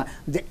পারে না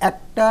যে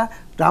একটা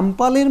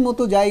রামপালের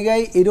মতো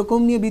জায়গায় এরকম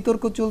নিয়ে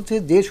বিতর্ক চলছে,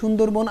 যে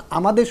সুন্দরবন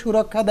আমাদের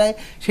সুরক্ষা দেয়,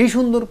 সেই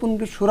সুন্দরবন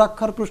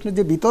সুরক্ষার প্রশ্নে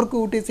যে বিতর্ক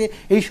উঠেছে,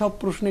 এই সব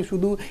প্রশ্নে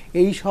শুধু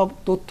এই সব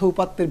তথ্য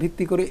উপাত্তের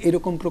ভিত্তি করে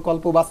এরকম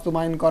প্রকল্প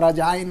বাস্তবায়ন করা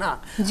যায় না।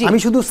 আমি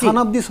শুধু সান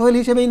অফ দি সোয়েল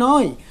হিসেবেই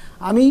নয়,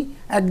 আমি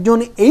একজন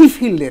এই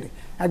ফিল্ডের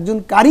একজন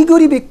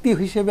কারিগরি ব্যক্তি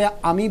হিসেবে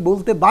আমি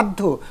বলতে বাধ্য,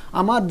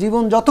 আমার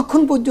জীবন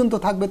যতক্ষণ পর্যন্ত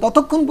থাকবে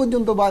ততক্ষণ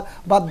পর্যন্ত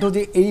বাধ্য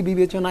যে এই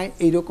বিবেচনায়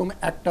এইরকম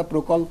একটা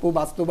প্রকল্প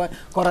বাস্তবায়ন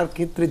করার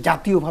ক্ষেত্রে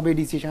জাতীয়ভাবে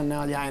ডিসিশন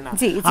নেওয়া যায় না।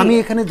 আমি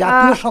এখানে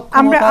জাতীয়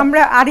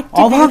আমরা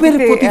অভাবের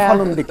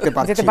প্রতিফলন দেখতে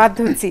পাচ্ছি, যেতে বাধ্য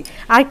হচ্ছি,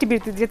 আরেকটি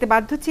বিরতি যেতে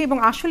বাধ্য হচ্ছি। এবং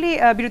আসলে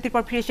বিরতির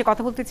পর ফিরে এসে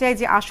কথা বলতে চাই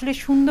যে আসলে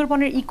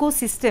সুন্দরবনের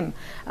ইকোসিস্টেম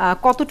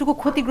কতটুকু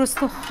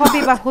ক্ষতিগ্রস্ত হবে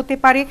বা হতে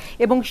পারে,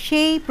 এবং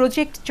সেই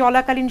প্রজেক্ট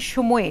চলাকালীন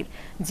সময়ের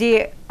যে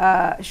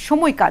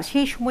সময়কাল,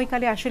 সেই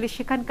সময়কালে আসলে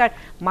সেখানকার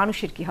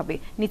মানুষের কি হবে।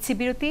 নিচ্ছি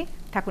বিরতি,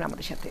 থাকুন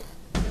আমাদের সাথে।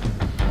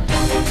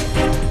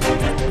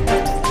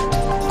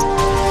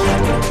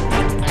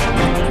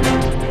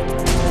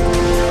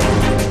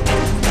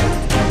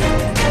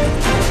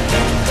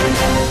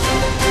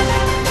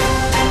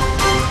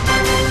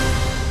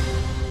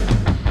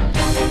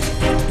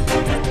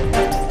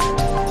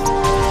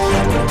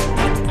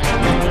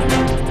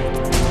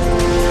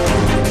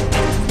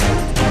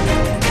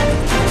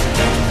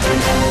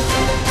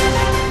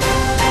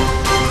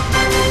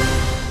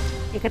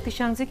 একাত্তর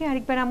সংযোগে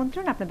আরেকবার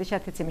আমন্ত্রণ, আপনাদের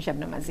সাথে আছে আমি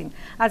শাবনাম আজিম।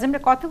 আজ আমরা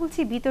কথা বলছি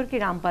বিতর্কে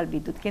রামপাল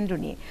বিদ্যুৎ কেন্দ্র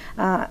নিয়ে,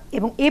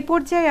 এবং এ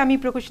পর্যায়ে আমি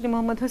প্রকৌশলী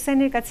মোহাম্মদ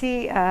হোসাইনের কাছে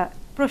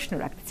প্রশ্ন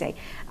রাখতে চাই।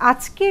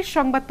 আজকের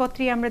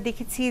সংবাদপত্রে আমরা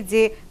দেখেছি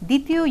যে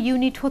দ্বিতীয়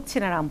ইউনিট হচ্ছে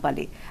না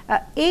রামপালে,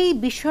 এই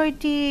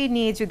বিষয়টি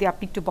নিয়ে যদি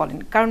আপনি একটু বলেন,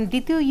 কারণ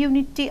দ্বিতীয়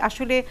ইউনিটটি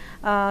আসলে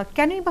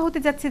কেনই বা হতে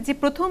যাচ্ছে যে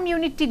প্রথম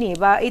ইউনিটটি নিয়ে,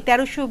 বা এই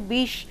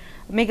 1320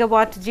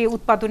 মেগাওয়াট যে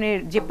উৎপাদনের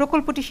যে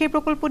প্রকল্পটি, সেই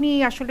প্রকল্প নিয়ে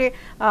আসলে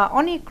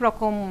অনেক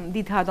রকম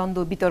দ্বিধা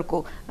দ্বন্দ্ব বিতর্ক,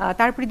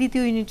 তারপরে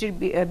দ্বিতীয় ইউনিটের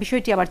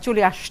বিষয়টি আবার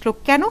চলে আসলো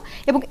কেন?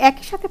 এবং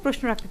একই সাথে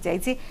প্রশ্ন রাখতে চাই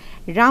যে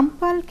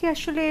রামপালকে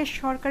আসলে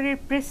সরকারের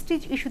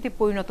প্রেস্টিজ ইস্যুতে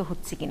পরিণত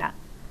হচ্ছে কিনা।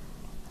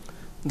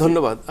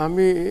 ধন্যবাদ।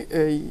 আমি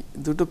এই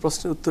দুটো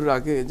প্রশ্নের উত্তরের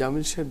আগে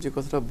জামিল সাহেব যে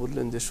কথাটা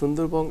বললেন যে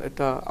সুন্দরবন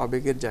এটা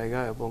আবেগের জায়গা,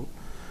 এবং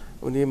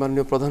উনি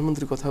মাননীয়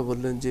প্রধানমন্ত্রীর কথা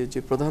বললেন যে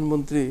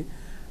প্রধানমন্ত্রী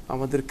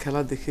আমাদের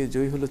খেলা দেখে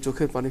জয়ী হলো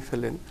চোখের পানি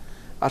ফেলেন,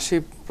 আর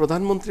সেই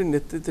প্রধানমন্ত্রীর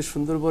নেতৃত্বে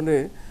সুন্দরবনে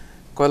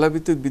কয়লা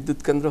বিদ্যুৎ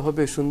কেন্দ্র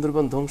হবে,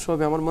 সুন্দরবন ধ্বংস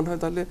হবে। আমার মনে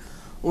হয় তাহলে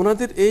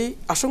ওনাদের এই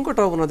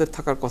আশঙ্কাটাও ওনাদের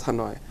থাকার কথা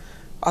নয়।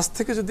 আজ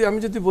থেকে আমি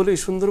যদি বলি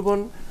সুন্দরবন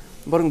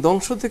বরং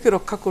ধ্বংস থেকে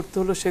রক্ষা করতে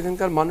হলো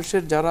সেখানকার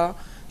মানুষের যারা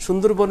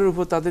সুন্দরবনের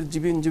উপর তাদের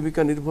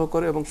জীবিকা নির্ভর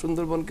করে, এবং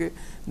সুন্দরবনকে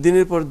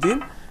দিনের পর দিন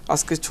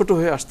আজকে ছোট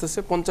হয়ে আসতেছে।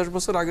 50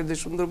 বছর আগের যে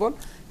সুন্দরবন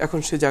এখন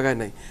সে জায়গায়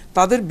নাই।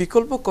 তাদের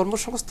বিকল্প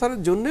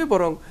কর্মসংস্থানের জন্যই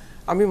বরং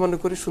আমি মনে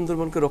করি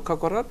সুন্দরবনকে রক্ষা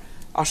করার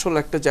আসল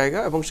একটা জায়গা,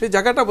 এবং সেই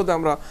জায়গাটা বোধহয়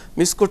আমরা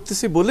মিস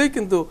করতেছি বলেই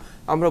কিন্তু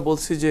আমরা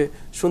বলছি যে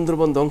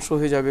সুন্দরবন ধ্বংস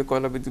হয়ে যাবে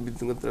কয়লা বিদ্যুৎ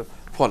কেন্দ্রের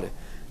ফলে।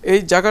 এই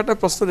জায়গাটা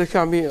প্রশ্ন রেখে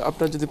আমি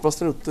আপনার যদি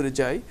প্রশ্নের উত্তরে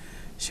যাই,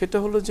 সেটা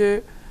হলো যে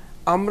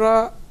আমরা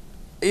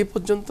এই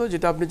পর্যন্ত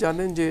যেটা আপনি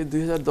জানেন যে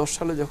 2010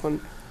 সালে যখন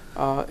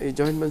এই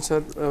জয়েন্ট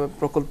ভেঞ্চার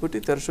প্রকল্পটি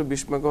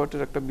 1320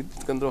 মেগাওয়াটের একটা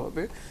বিদ্যুৎ কেন্দ্র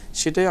হবে,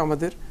 সেটাই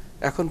আমাদের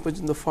এখন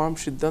পর্যন্ত ফার্ম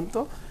সিদ্ধান্ত।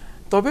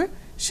 তবে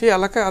সেই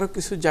এলাকায় আরও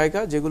কিছু জায়গা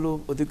যেগুলো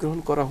অধিগ্রহণ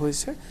করা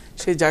হয়েছে,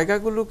 সেই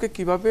জায়গাগুলোকে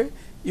কিভাবে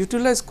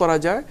ইউটিলাইজ করা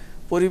যায়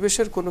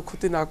পরিবেশের কোনো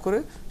ক্ষতি না করে,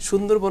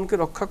 সুন্দরবনকে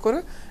রক্ষা করে,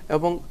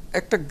 এবং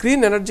একটা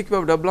গ্রিন এনার্জি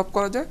কীভাবে ডেভেলপ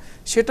করা যায়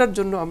সেটার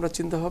জন্য আমরা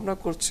চিন্তাভাবনা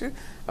করছি।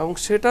 এবং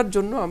সেটার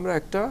জন্য আমরা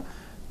একটা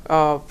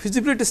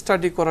ফিজিবিলিটি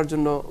স্টাডি করার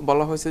জন্য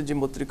বলা হয়েছে যে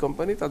মৈত্রী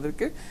কোম্পানি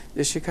তাদেরকে,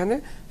 যে সেখানে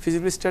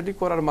ফিজিবিলিটি স্টাডি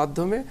করার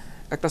মাধ্যমে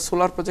একটা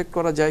সোলার প্রজেক্ট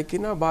করা যায়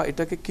কিনা, বা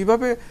এটাকে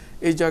কিভাবে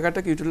এই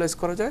জায়গাটাকে ইউটিলাইজ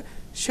করা যায়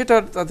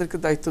সেটার তাদেরকে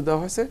দায়িত্ব দেওয়া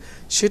হয়েছে।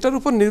 সেটার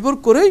উপর নির্ভর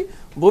করেই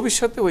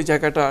ভবিষ্যতে ওই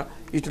জায়গাটা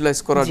ইউটিলাইজ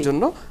করার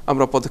জন্য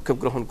আমরা পদক্ষেপ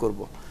গ্রহণ করব।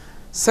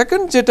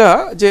 সেকেন্ড যেটা,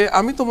 যে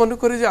আমি তো মনে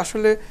করি যে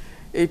আসলে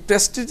এই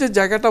প্রেস্টিজের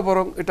জায়গাটা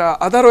বরং এটা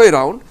আদার ওয়ে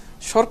রাউন্ড।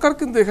 সরকার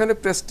কিন্তু এখানে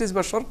প্রেস্টিজ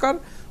বা সরকার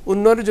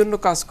উন্নয়নের জন্য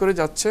কাজ করে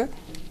যাচ্ছে,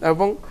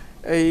 এবং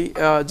এই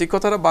যে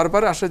কথাটা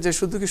বারবার আসে যে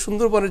শুধু কি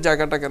সুন্দরবনের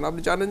জায়গাটা কেন,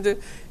 আপনি জানেন যে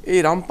এই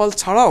রামপাল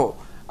ছাড়াও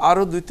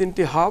আরও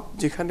 2-3টি হাব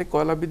যেখানে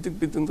কয়লা বিদ্যুৎ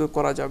কেন্দ্র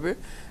করা যাবে।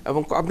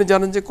 এবং আপনি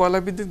জানেন যে কয়লা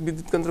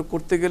বিদ্যুৎ কেন্দ্র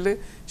করতে গেলে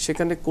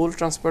সেখানে কোল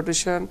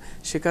ট্রান্সপোর্টেশন,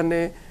 সেখানে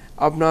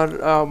আপনার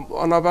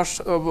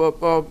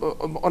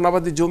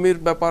অনাবাদী জমির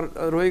ব্যাপার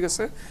রয়ে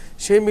গেছে।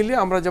 সেই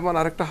মিলিয়ে আমরা যেমন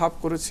আরেকটা হাব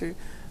করেছি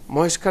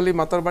মহেশখালী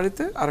মাতার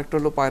বাড়িতে, আরেকটা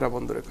হলো পায়রা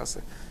বন্দরের কাছে।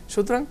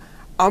 সুতরাং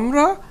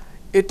আমরা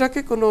এটাকে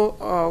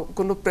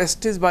কোনো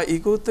প্রেস্টিজ বা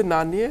ইগোতে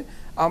না নিয়ে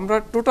আমরা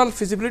টোটাল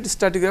ফিজিবিলিটি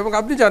স্টাডি করি। এবং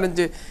আপনি জানেন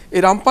যে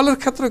এই রামপালের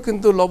ক্ষেত্রে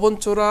কিন্তু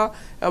লবণচোরা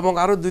এবং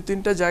আরও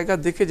 2-3টা জায়গা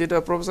দেখে, যেটা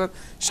প্রফেসর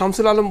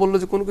শামসুল আলম বললো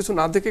যে কোনো কিছু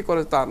না দেখে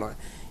করে, তা নয়,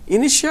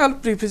 ইনিশিয়াল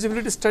প্রি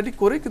ফিজিবিলিটি স্টাডি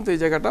করে কিন্তু এই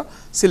জায়গাটা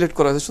সিলেক্ট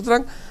করা হয়েছে।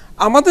 সুতরাং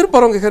আমাদের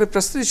বরং এখানে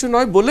প্রেস্টিজ ইস্যু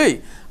নয় বলেই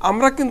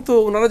আমরা কিন্তু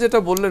ওনারা যেটা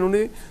বললেন,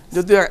 উনি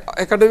যদি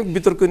একাডেমিক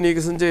বিতর্ক নিয়ে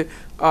গেছেন যে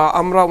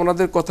আমরা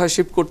ওনাদের কথায়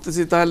শিফট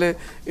করতেছি, তাহলে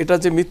এটা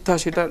যে মিথ্যা,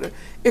 সেটা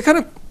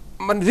এখানে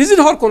মানে রিজিড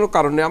হওয়ার কোনো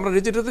কারণ নেই। আমরা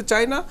রিজিড হতে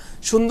চাই না।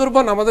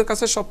 সুন্দরবন আমাদের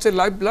কাছে সবচেয়ে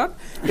লাইফ ব্লাড।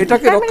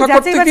 এটাকে রক্ষা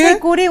করতে গিয়ে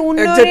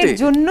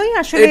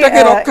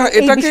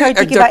এটাকে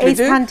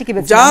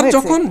যার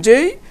যখন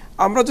যেই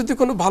আমরা যদি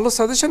কোনো ভালো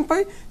সাজেশন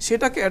পাই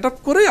সেটাকে অ্যাডপ্ট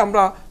করেই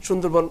আমরা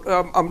সুন্দরবন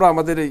আমরা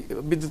আমাদের এই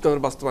বিদ্যুতায়ন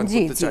বাস্তবায়ন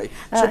করতে চাই।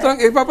 সুতরাং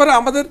এই ব্যাপারে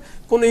আমাদের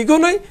কোনো ইগো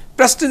নাই,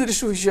 প্রেস্টিজের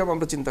ইস্যু হিসেবে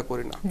আমরা চিন্তা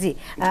করি না। জি,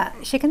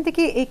 সেখান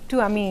থেকে একটু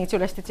আমি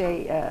চলে আসতে চাই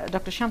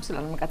ডক্টর শামসুল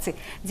আলমের কাছে,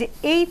 যে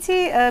এই যে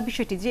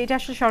বিষয়টি যে এটা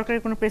আসলে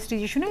সরকারের কোনো প্রেস্টিজ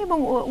ইস্যু নয় এবং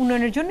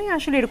উন্নয়নের জন্যই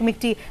আসলে এরকম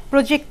একটি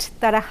প্রজেক্ট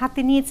তারা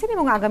হাতে নিয়েছেন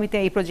এবং আগামীতে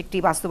এই প্রজেক্টটি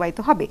বাস্তবায়িত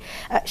হবে।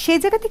 সেই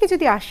জায়গা থেকে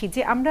যদি আসি,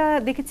 যে আমরা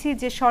দেখেছি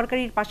যে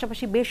সরকারির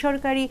পাশাপাশি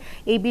বেসরকারি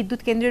এই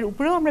বিদ্যুৎ কেন্দ্রের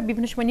উপরেও আমরা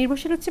বিভিন্ন সময়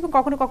নির্ভরশীল হচ্ছি এবং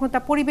কখনো কখনো তা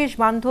পরিবেশ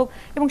বান্ধব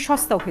এবং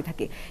সস্তাও হয়ে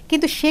থাকে,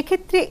 কিন্তু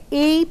সেক্ষেত্রে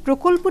এই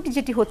প্রকল্পটি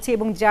যেটি হচ্ছে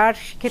এবং যার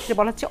ক্ষেত্রে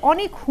বলা হচ্ছে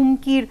অনেক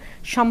হুমকির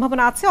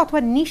সম্ভাবনা আছে অথবা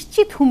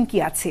নিশ্চিত হুমকি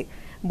আছে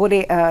বলে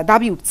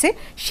দাবি উঠছে,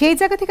 সেই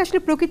জায়গা থেকে আসলে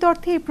প্রকৃত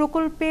অর্থে এই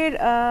প্রকল্পের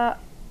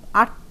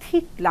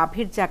আর্থিক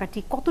লাভের জায়গাটি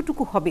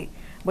কতটুকু হবে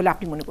বলে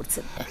আপনি মনে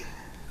করছেন?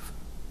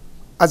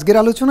 আজকের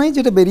আলোচনায়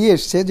যেটা বেরিয়ে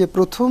এসছে যে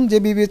প্রথম যে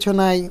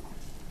বিবেচনায়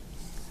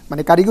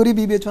মানে কারিগরি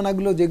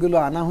বিবেচনাগুলো যেগুলো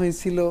আনা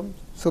হয়েছিল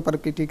সুপার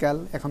ক্রিটিক্যাল,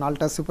 এখন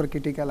আল্ট্রা সুপার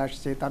ক্রিটিক্যাল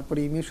আসছে, তারপরে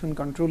ইমিশন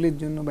কন্ট্রোলের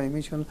জন্য বা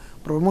ইমিশন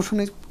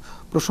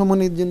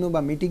প্রশমনের জন্য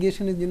বা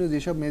মিটিগেশনের জন্য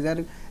যেসব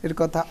মেজারের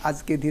কথা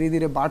আজকে ধীরে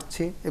ধীরে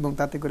বাড়ছে এবং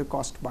তাতে করে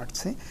কস্ট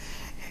বাড়ছে,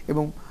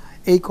 এবং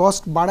এই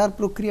কস্ট বাড়ার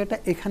প্রক্রিয়াটা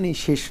এখানেই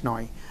শেষ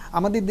নয়।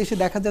 আমাদের দেশে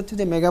দেখা যাচ্ছে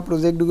যে মেগা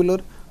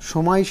প্রজেক্টগুলোর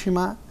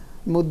সময়সীমা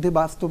মধ্যে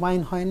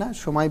বাস্তবায়ন হয় না,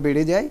 সময়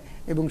বেড়ে যায়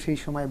এবং সেই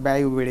সময়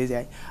ব্যয়ও বেড়ে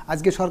যায়।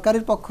 আজকে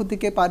সরকারের পক্ষ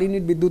থেকে পার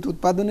ইউনিট বিদ্যুৎ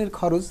উৎপাদনের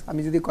খরচ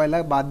আমি যদি কয়লা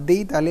বাদ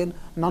দিই তাহলে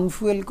নন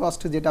ফুয়েল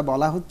কস্ট যেটা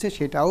বলা হচ্ছে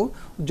সেটাও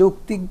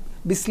যৌক্তিক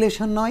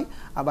বিশ্লেষণ নয়,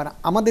 আবার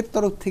আমাদের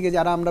তরফ থেকে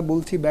যারা আমরা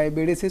বলছি ব্যয়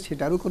বেড়েছে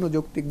সেটারও কোনো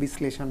যৌক্তিক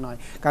বিশ্লেষণ নয়,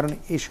 কারণ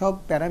এসব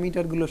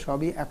প্যারামিটারগুলো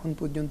সবই এখন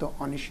পর্যন্ত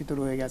অনিশ্চিত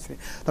রয়ে গেছে।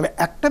 তবে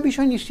একটা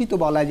বিষয় নিশ্চিত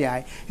বলা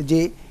যায় যে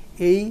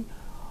এই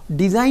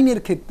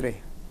ডিজাইনের ক্ষেত্রে,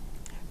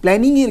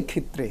 প্ল্যানিংয়ের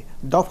ক্ষেত্রে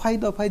দফায়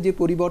দফায় যে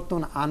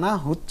পরিবর্তন আনা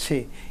হচ্ছে,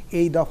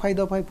 এই দফায়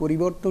দফায়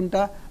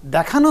পরিবর্তনটা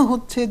দেখানো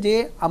হচ্ছে যে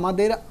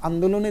আমাদের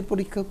আন্দোলনের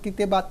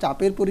পরিপ্রেক্ষিতে বা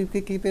চাপের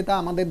পরিপ্রেক্ষিতে তা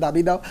আমাদের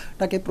দাবি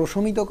দাওয়াটাকে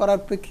প্রশমিত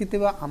করার প্রেক্ষিতে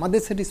বা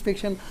আমাদের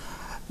স্যাটিসফ্যাকশন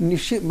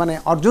মানে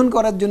অর্জন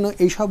করার জন্য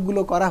এই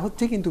সবগুলো করা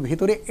হচ্ছে, কিন্তু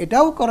ভেতরে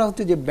এটাও করা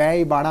হচ্ছে যে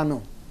ব্যয় বাড়ানো,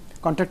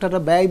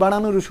 কন্ট্রাক্টররা ব্যয়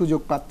বাড়ানোরও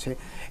সুযোগ পাচ্ছে।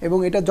 এবং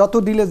এটা যত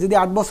ডিলে, যদি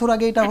 8 বছর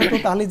আগে এটা হতো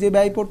তাহলে যে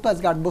ব্যয় পড়তো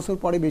আজকে 8 বছর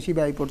পরে বেশি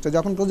ব্যয় পড়ছে।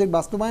 যখন প্রজেক্ট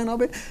বাস্তবায়ন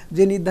হবে,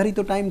 যে নির্ধারিত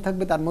টাইম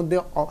থাকবে তার মধ্যে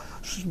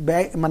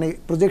ব্যয় মানে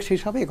প্রজেক্ট শেষ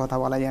হবে কথা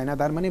বলা যায় না।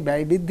 তার মানে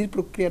ব্যয় বৃদ্ধির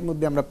প্রক্রিয়ার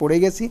মধ্যে আমরা পড়ে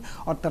গেছি,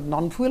 অর্থাৎ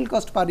নন ফুয়েল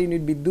কস্ট পার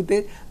ইউনিট বিদ্যুতে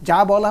যা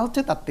বলা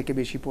হচ্ছে তার থেকে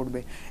বেশি পড়বে।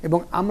 এবং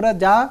আমরা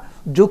যা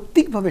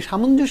যৌক্তিকভাবে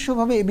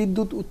সামঞ্জস্যভাবে এই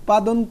বিদ্যুৎ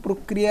উৎপাদন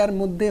প্রক্রিয়ার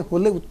মধ্যে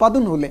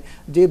উৎপাদন হলে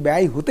যে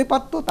ব্যয় হতে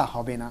পারতো তা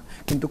হবে না,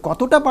 কিন্তু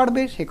কতটা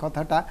বাড়বে সে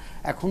কথাটা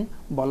এখন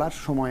বলার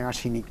সময়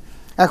আসেনি।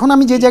 এখন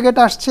আমি যে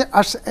জায়গাটা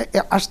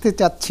আসতে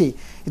চাচ্ছি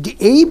যে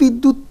এই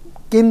বিদ্যুৎ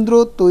কেন্দ্র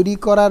তৈরি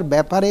করার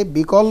ব্যাপারে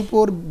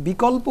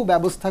বিকল্প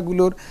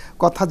ব্যবস্থাগুলোর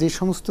কথা যে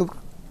সমস্ত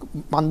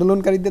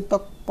আন্দোলনকারীদের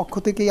পক্ষ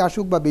থেকেই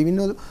আসুক বা বিভিন্ন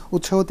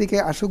উৎসাহ থেকে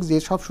আসুক, যে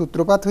সব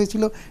সূত্রপাত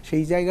হয়েছিল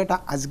সেই জায়গাটা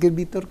আজকের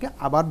বিতর্কে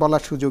আবার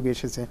বলার সুযোগ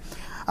এসেছে।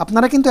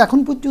 আপনারা কিন্তু এখন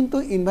পর্যন্ত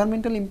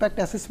এনভায়রনমেন্টাল ইম্প্যাক্ট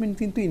অ্যাসেসমেন্ট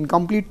কিন্তু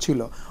ইনকমপ্লিট ছিল,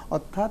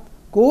 অর্থাৎ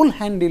কোল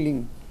হ্যান্ডেলিং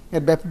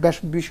এর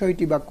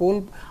বিষয়টি বা কোল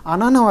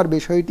আনা নেওয়ার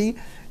বিষয়টি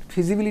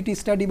ফিজিবিলিটি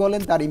স্টাডি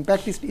বলেন, তার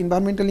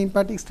এনভায়রনমেন্টাল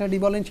ইম্প্যাক্ট স্টাডি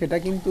বলেন, সেটা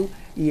কিন্তু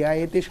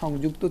ইআইএতে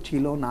সংযুক্ত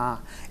ছিল না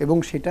এবং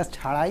সেটা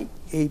ছাড়াই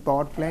এই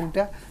পাওয়ার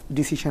প্ল্যান্টটা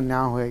ডিসিশন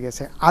নেওয়া হয়ে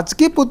গেছে।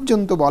 আজকে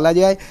পর্যন্ত বলা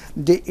যায়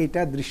যে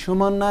এটা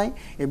দৃশ্যমান নয়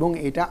এবং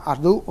এটা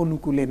আদৌ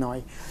অনুকূলে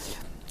নয়।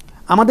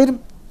 আমাদের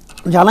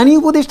জ্বালানি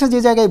উপদেষ্টা যে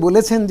জায়গায়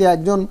বলেছেন যে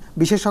একজন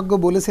বিশেষজ্ঞ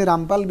বলেছে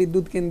রামপাল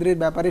বিদ্যুৎ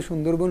কেন্দ্রের ব্যাপারে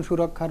সুন্দরবন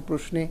সুরক্ষার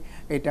প্রশ্নে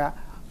এটা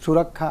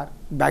সুরক্ষার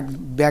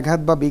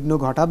ব্যাঘাত বা বিঘ্ন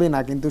ঘটাবে না,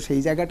 কিন্তু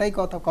সেই জায়গাটাই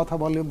কথা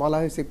বলা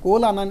হয়েছে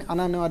কোল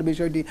আনা নেওয়ার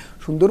বিষয়টি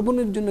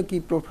সুন্দরবনের জন্য কি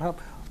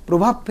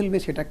প্রভাব ফেলবে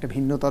সেটা একটা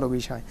ভিন্নতর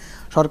বিষয়।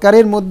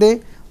 সরকারের মধ্যে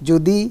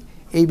যদি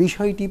এই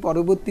বিষয়টি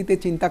পরবর্তীতে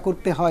চিন্তা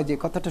করতে হয়, যে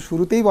কথাটা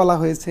শুরুতেই বলা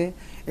হয়েছে,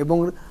 এবং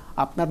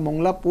আপনার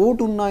মোংলা পোর্ট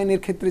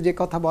উন্নয়নের ক্ষেত্রে যে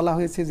কথা বলা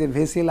হয়েছে যে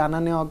ভেসেল আনা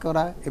নেওয়া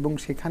করা এবং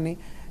সেখানে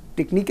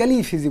টেকনিক্যালি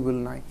ফিজিবল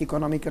নয়,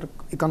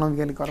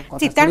 ইকোনমিক্যালি করার কথা।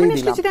 তার মানে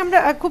আসলে যদি আমরা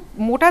খুব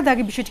মোটা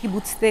দাগে বিষয়টিকে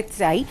বুঝতে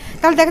চাই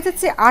তাহলে দেখা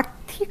যাচ্ছে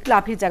আর্থিক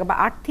লাভের জায়গা বা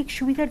আর্থিক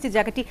সুবিধার যে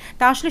জায়গাটি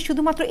তা আসলে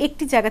শুধুমাত্র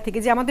একটি জায়গা থেকে,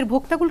 যে আমাদের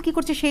ভোক্তাগুলো কি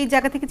করছে সেই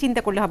জায়গা থেকে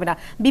চিন্তা করলে হবে না,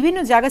 বিভিন্ন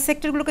জায়গা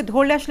সেক্টরগুলোকে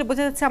ধরলে আসলে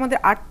বোঝা যাচ্ছে আমাদের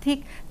আর্থিক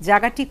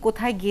জায়গাটি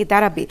কোথায় গিয়ে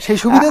দাঁড়াবে। সেই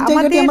সুবিধার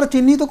জায়গাটি আমরা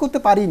চিহ্নিত করতে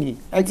পারিনি,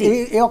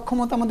 এই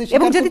অক্ষমতা আমাদের,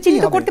 এবং যদি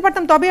চিহ্নিত করতে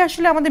পারতাম তবে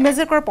আসলে আমাদের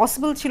মেজার করা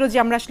পসিবল ছিল যে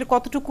আমরা আসলে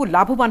কতটুকু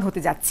লাভবান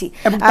হতে যাচ্ছি।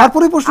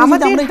 তারপরে প্রশ্ন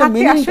যদি আমরা এটা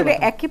মেনে নিতে আসলে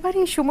একেবারে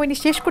সময়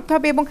নিয়ে শেষ করতে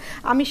হবে এবং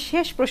আমি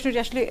শেষ প্রশ্নটি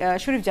আসলে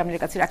শরীফ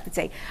জামিলের কাছে রাখতে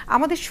চাই।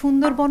 আমাদের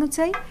সুন্দরবনও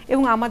চাই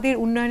এবং আমাদের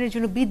উন্নয়নের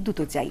জন্য বিদ্যুৎও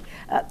চাই,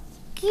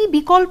 কি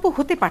বিকল্প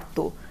হতে পারত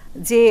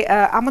যে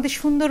আমাদের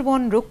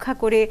সুন্দরবন রক্ষা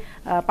করে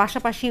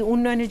পাশাপাশি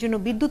উন্নয়নের জন্য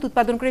বিদ্যুৎ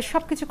উৎপাদন করে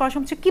সবকিছু করা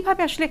সম্ভব?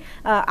 কিভাবে আসলে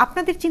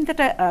আপনাদের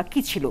চিন্তাটা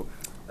কি ছিল?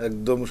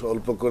 একদম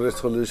অল্প করে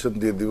সলিউশন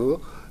দিয়ে দিব,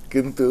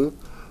 কিন্তু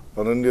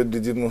মাননীয়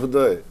ডিজি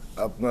মহোদয়,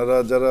 আপনারা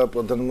যারা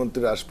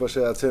প্রধানমন্ত্রীর আশপাশে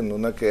আছেন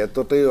ওনাকে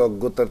এতটাই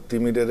অজ্ঞতার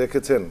তিমিরে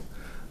রেখেছেন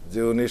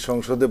যে উনি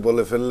সংসদে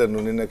বলে ফেললেন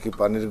উনি নাকি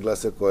পানির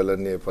গ্লাসে কয়লা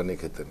নিয়ে পানি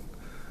খেতেন।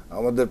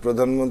 আমাদের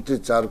প্রধানমন্ত্রী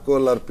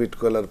চারকোল আর পিট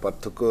কয়লার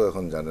পার্থক্য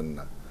এখন জানেন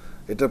না।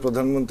 এটা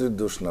প্রধানমন্ত্রীর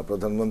দোষ না,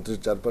 প্রধানমন্ত্রীর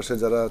চারপাশে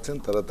যারা আছেন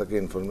তারা তাকে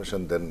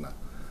ইনফরমেশন দেন না।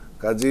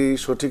 কাজেই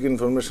সঠিক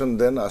ইনফরমেশন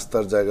দেন,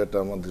 আস্থার জায়গাটা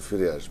আমাদের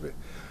ফিরে আসবে।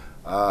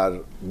 আর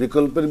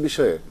বিকল্পের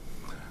বিষয়ে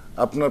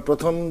আপনার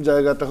প্রথম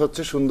জায়গাটা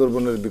হচ্ছে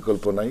সুন্দরবনের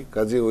বিকল্প নাই,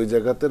 কাজে ওই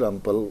জায়গাতে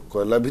রামপাল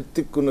কয়লা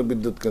ভিত্তিক কোনো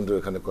বিদ্যুৎ কেন্দ্র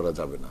এখানে করা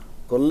যাবে না।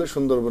 করলে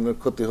সুন্দরবনের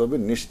ক্ষতি হবে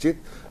নিশ্চিত,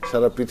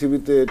 সারা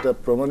পৃথিবীতে এটা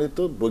প্রমাণিত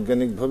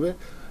বৈজ্ঞানিকভাবে,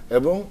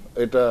 এবং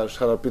এটা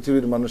সারা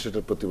পৃথিবীর মানুষ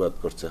এটার প্রতিবাদ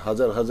করছে,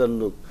 হাজার হাজার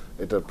লোক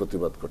এটার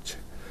প্রতিবাদ করছে।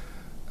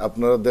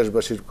 আপনারা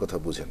দেশবাসীর কথা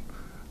বুঝেন।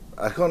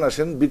 এখন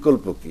আসেন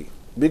বিকল্প কি?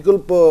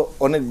 বিকল্প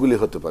অনেকগুলি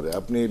হতে পারে।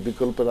 আপনি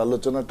বিকল্পের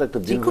আলোচনাটা একটা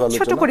দীর্ঘ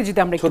আলোচনা,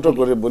 ছোট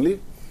করে বলি।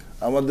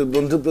 আমাদের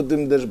বন্ধু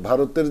প্রতিম দেশ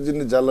ভারতের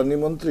যিনি জ্বালানি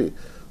মন্ত্রী,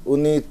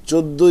 উনি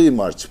 14ই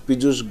মার্চ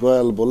পীযূষ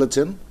গোয়াল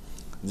বলেছেন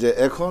যে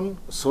এখন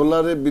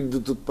সোলারে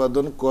বিদ্যুৎ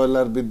উৎপাদন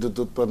কয়লার বিদ্যুৎ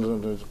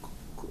উৎপাদনের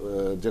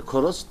যে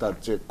খরচ তার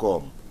চেয়ে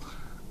কম।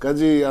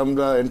 কাজেই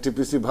আমরা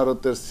এনটিপিসি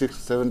ভারতের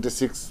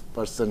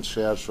 76%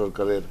 শেয়ার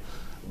সরকারের,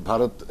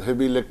 Bharat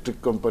heavy electric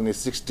company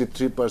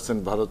 63%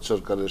 Bharat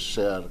সরকারের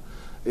শেয়ার,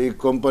 এই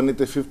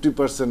কোম্পানিতে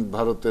 50%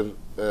 ভারতের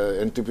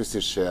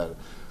এনটিপিসির শেয়ার।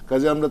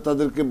 কাজে আমরা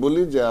তাদেরকে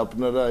বলি যে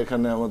আপনারা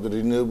এখানে আমাদের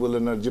রিনিউয়েবল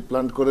এনার্জি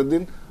প্ল্যান্ট করে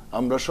দিন,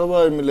 আমরা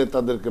সবাই মিলে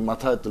তাদেরকে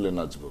মাথায় তুলে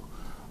নাচবো।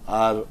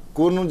 আর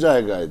কোন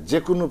জায়গায় যে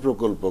কোনো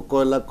প্রকল্প,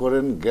 কয়লা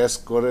করেন, গ্যাস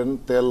করেন,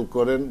 তেল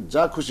করেন,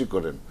 যা খুশি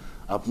করেন,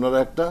 আপনারা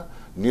একটা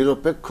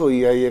নিরপেক্ষ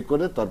ইআইএ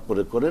করে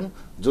তারপরে করেন।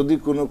 যদি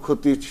কোনো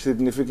ক্ষতি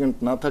সিগনিফিকেন্ট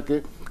না থাকে,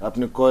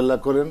 আপনি কয়লা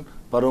করেন,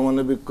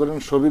 পারমাণবিক করেন,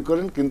 সবই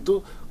করেন, কিন্তু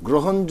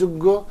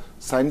গ্রহণযোগ্য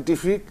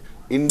সায়েন্টিফিক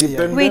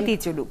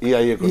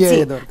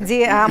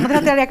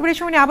একেবারে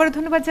সময় আবার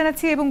ধন্যবাদ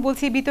জানাচ্ছি এবং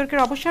বলছি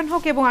বিতর্কের অবসান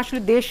হোক এবং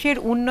আসলে দেশের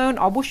উন্নয়ন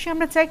অবশ্যই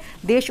আমরা চাই,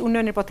 দেশ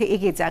উন্নয়নের পথে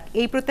এগিয়ে যাক,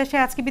 এই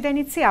প্রত্যাশায় আজকে বিদায়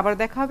নিচ্ছি। আবার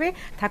দেখা হবে,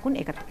 থাকুন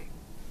একাত্তরে।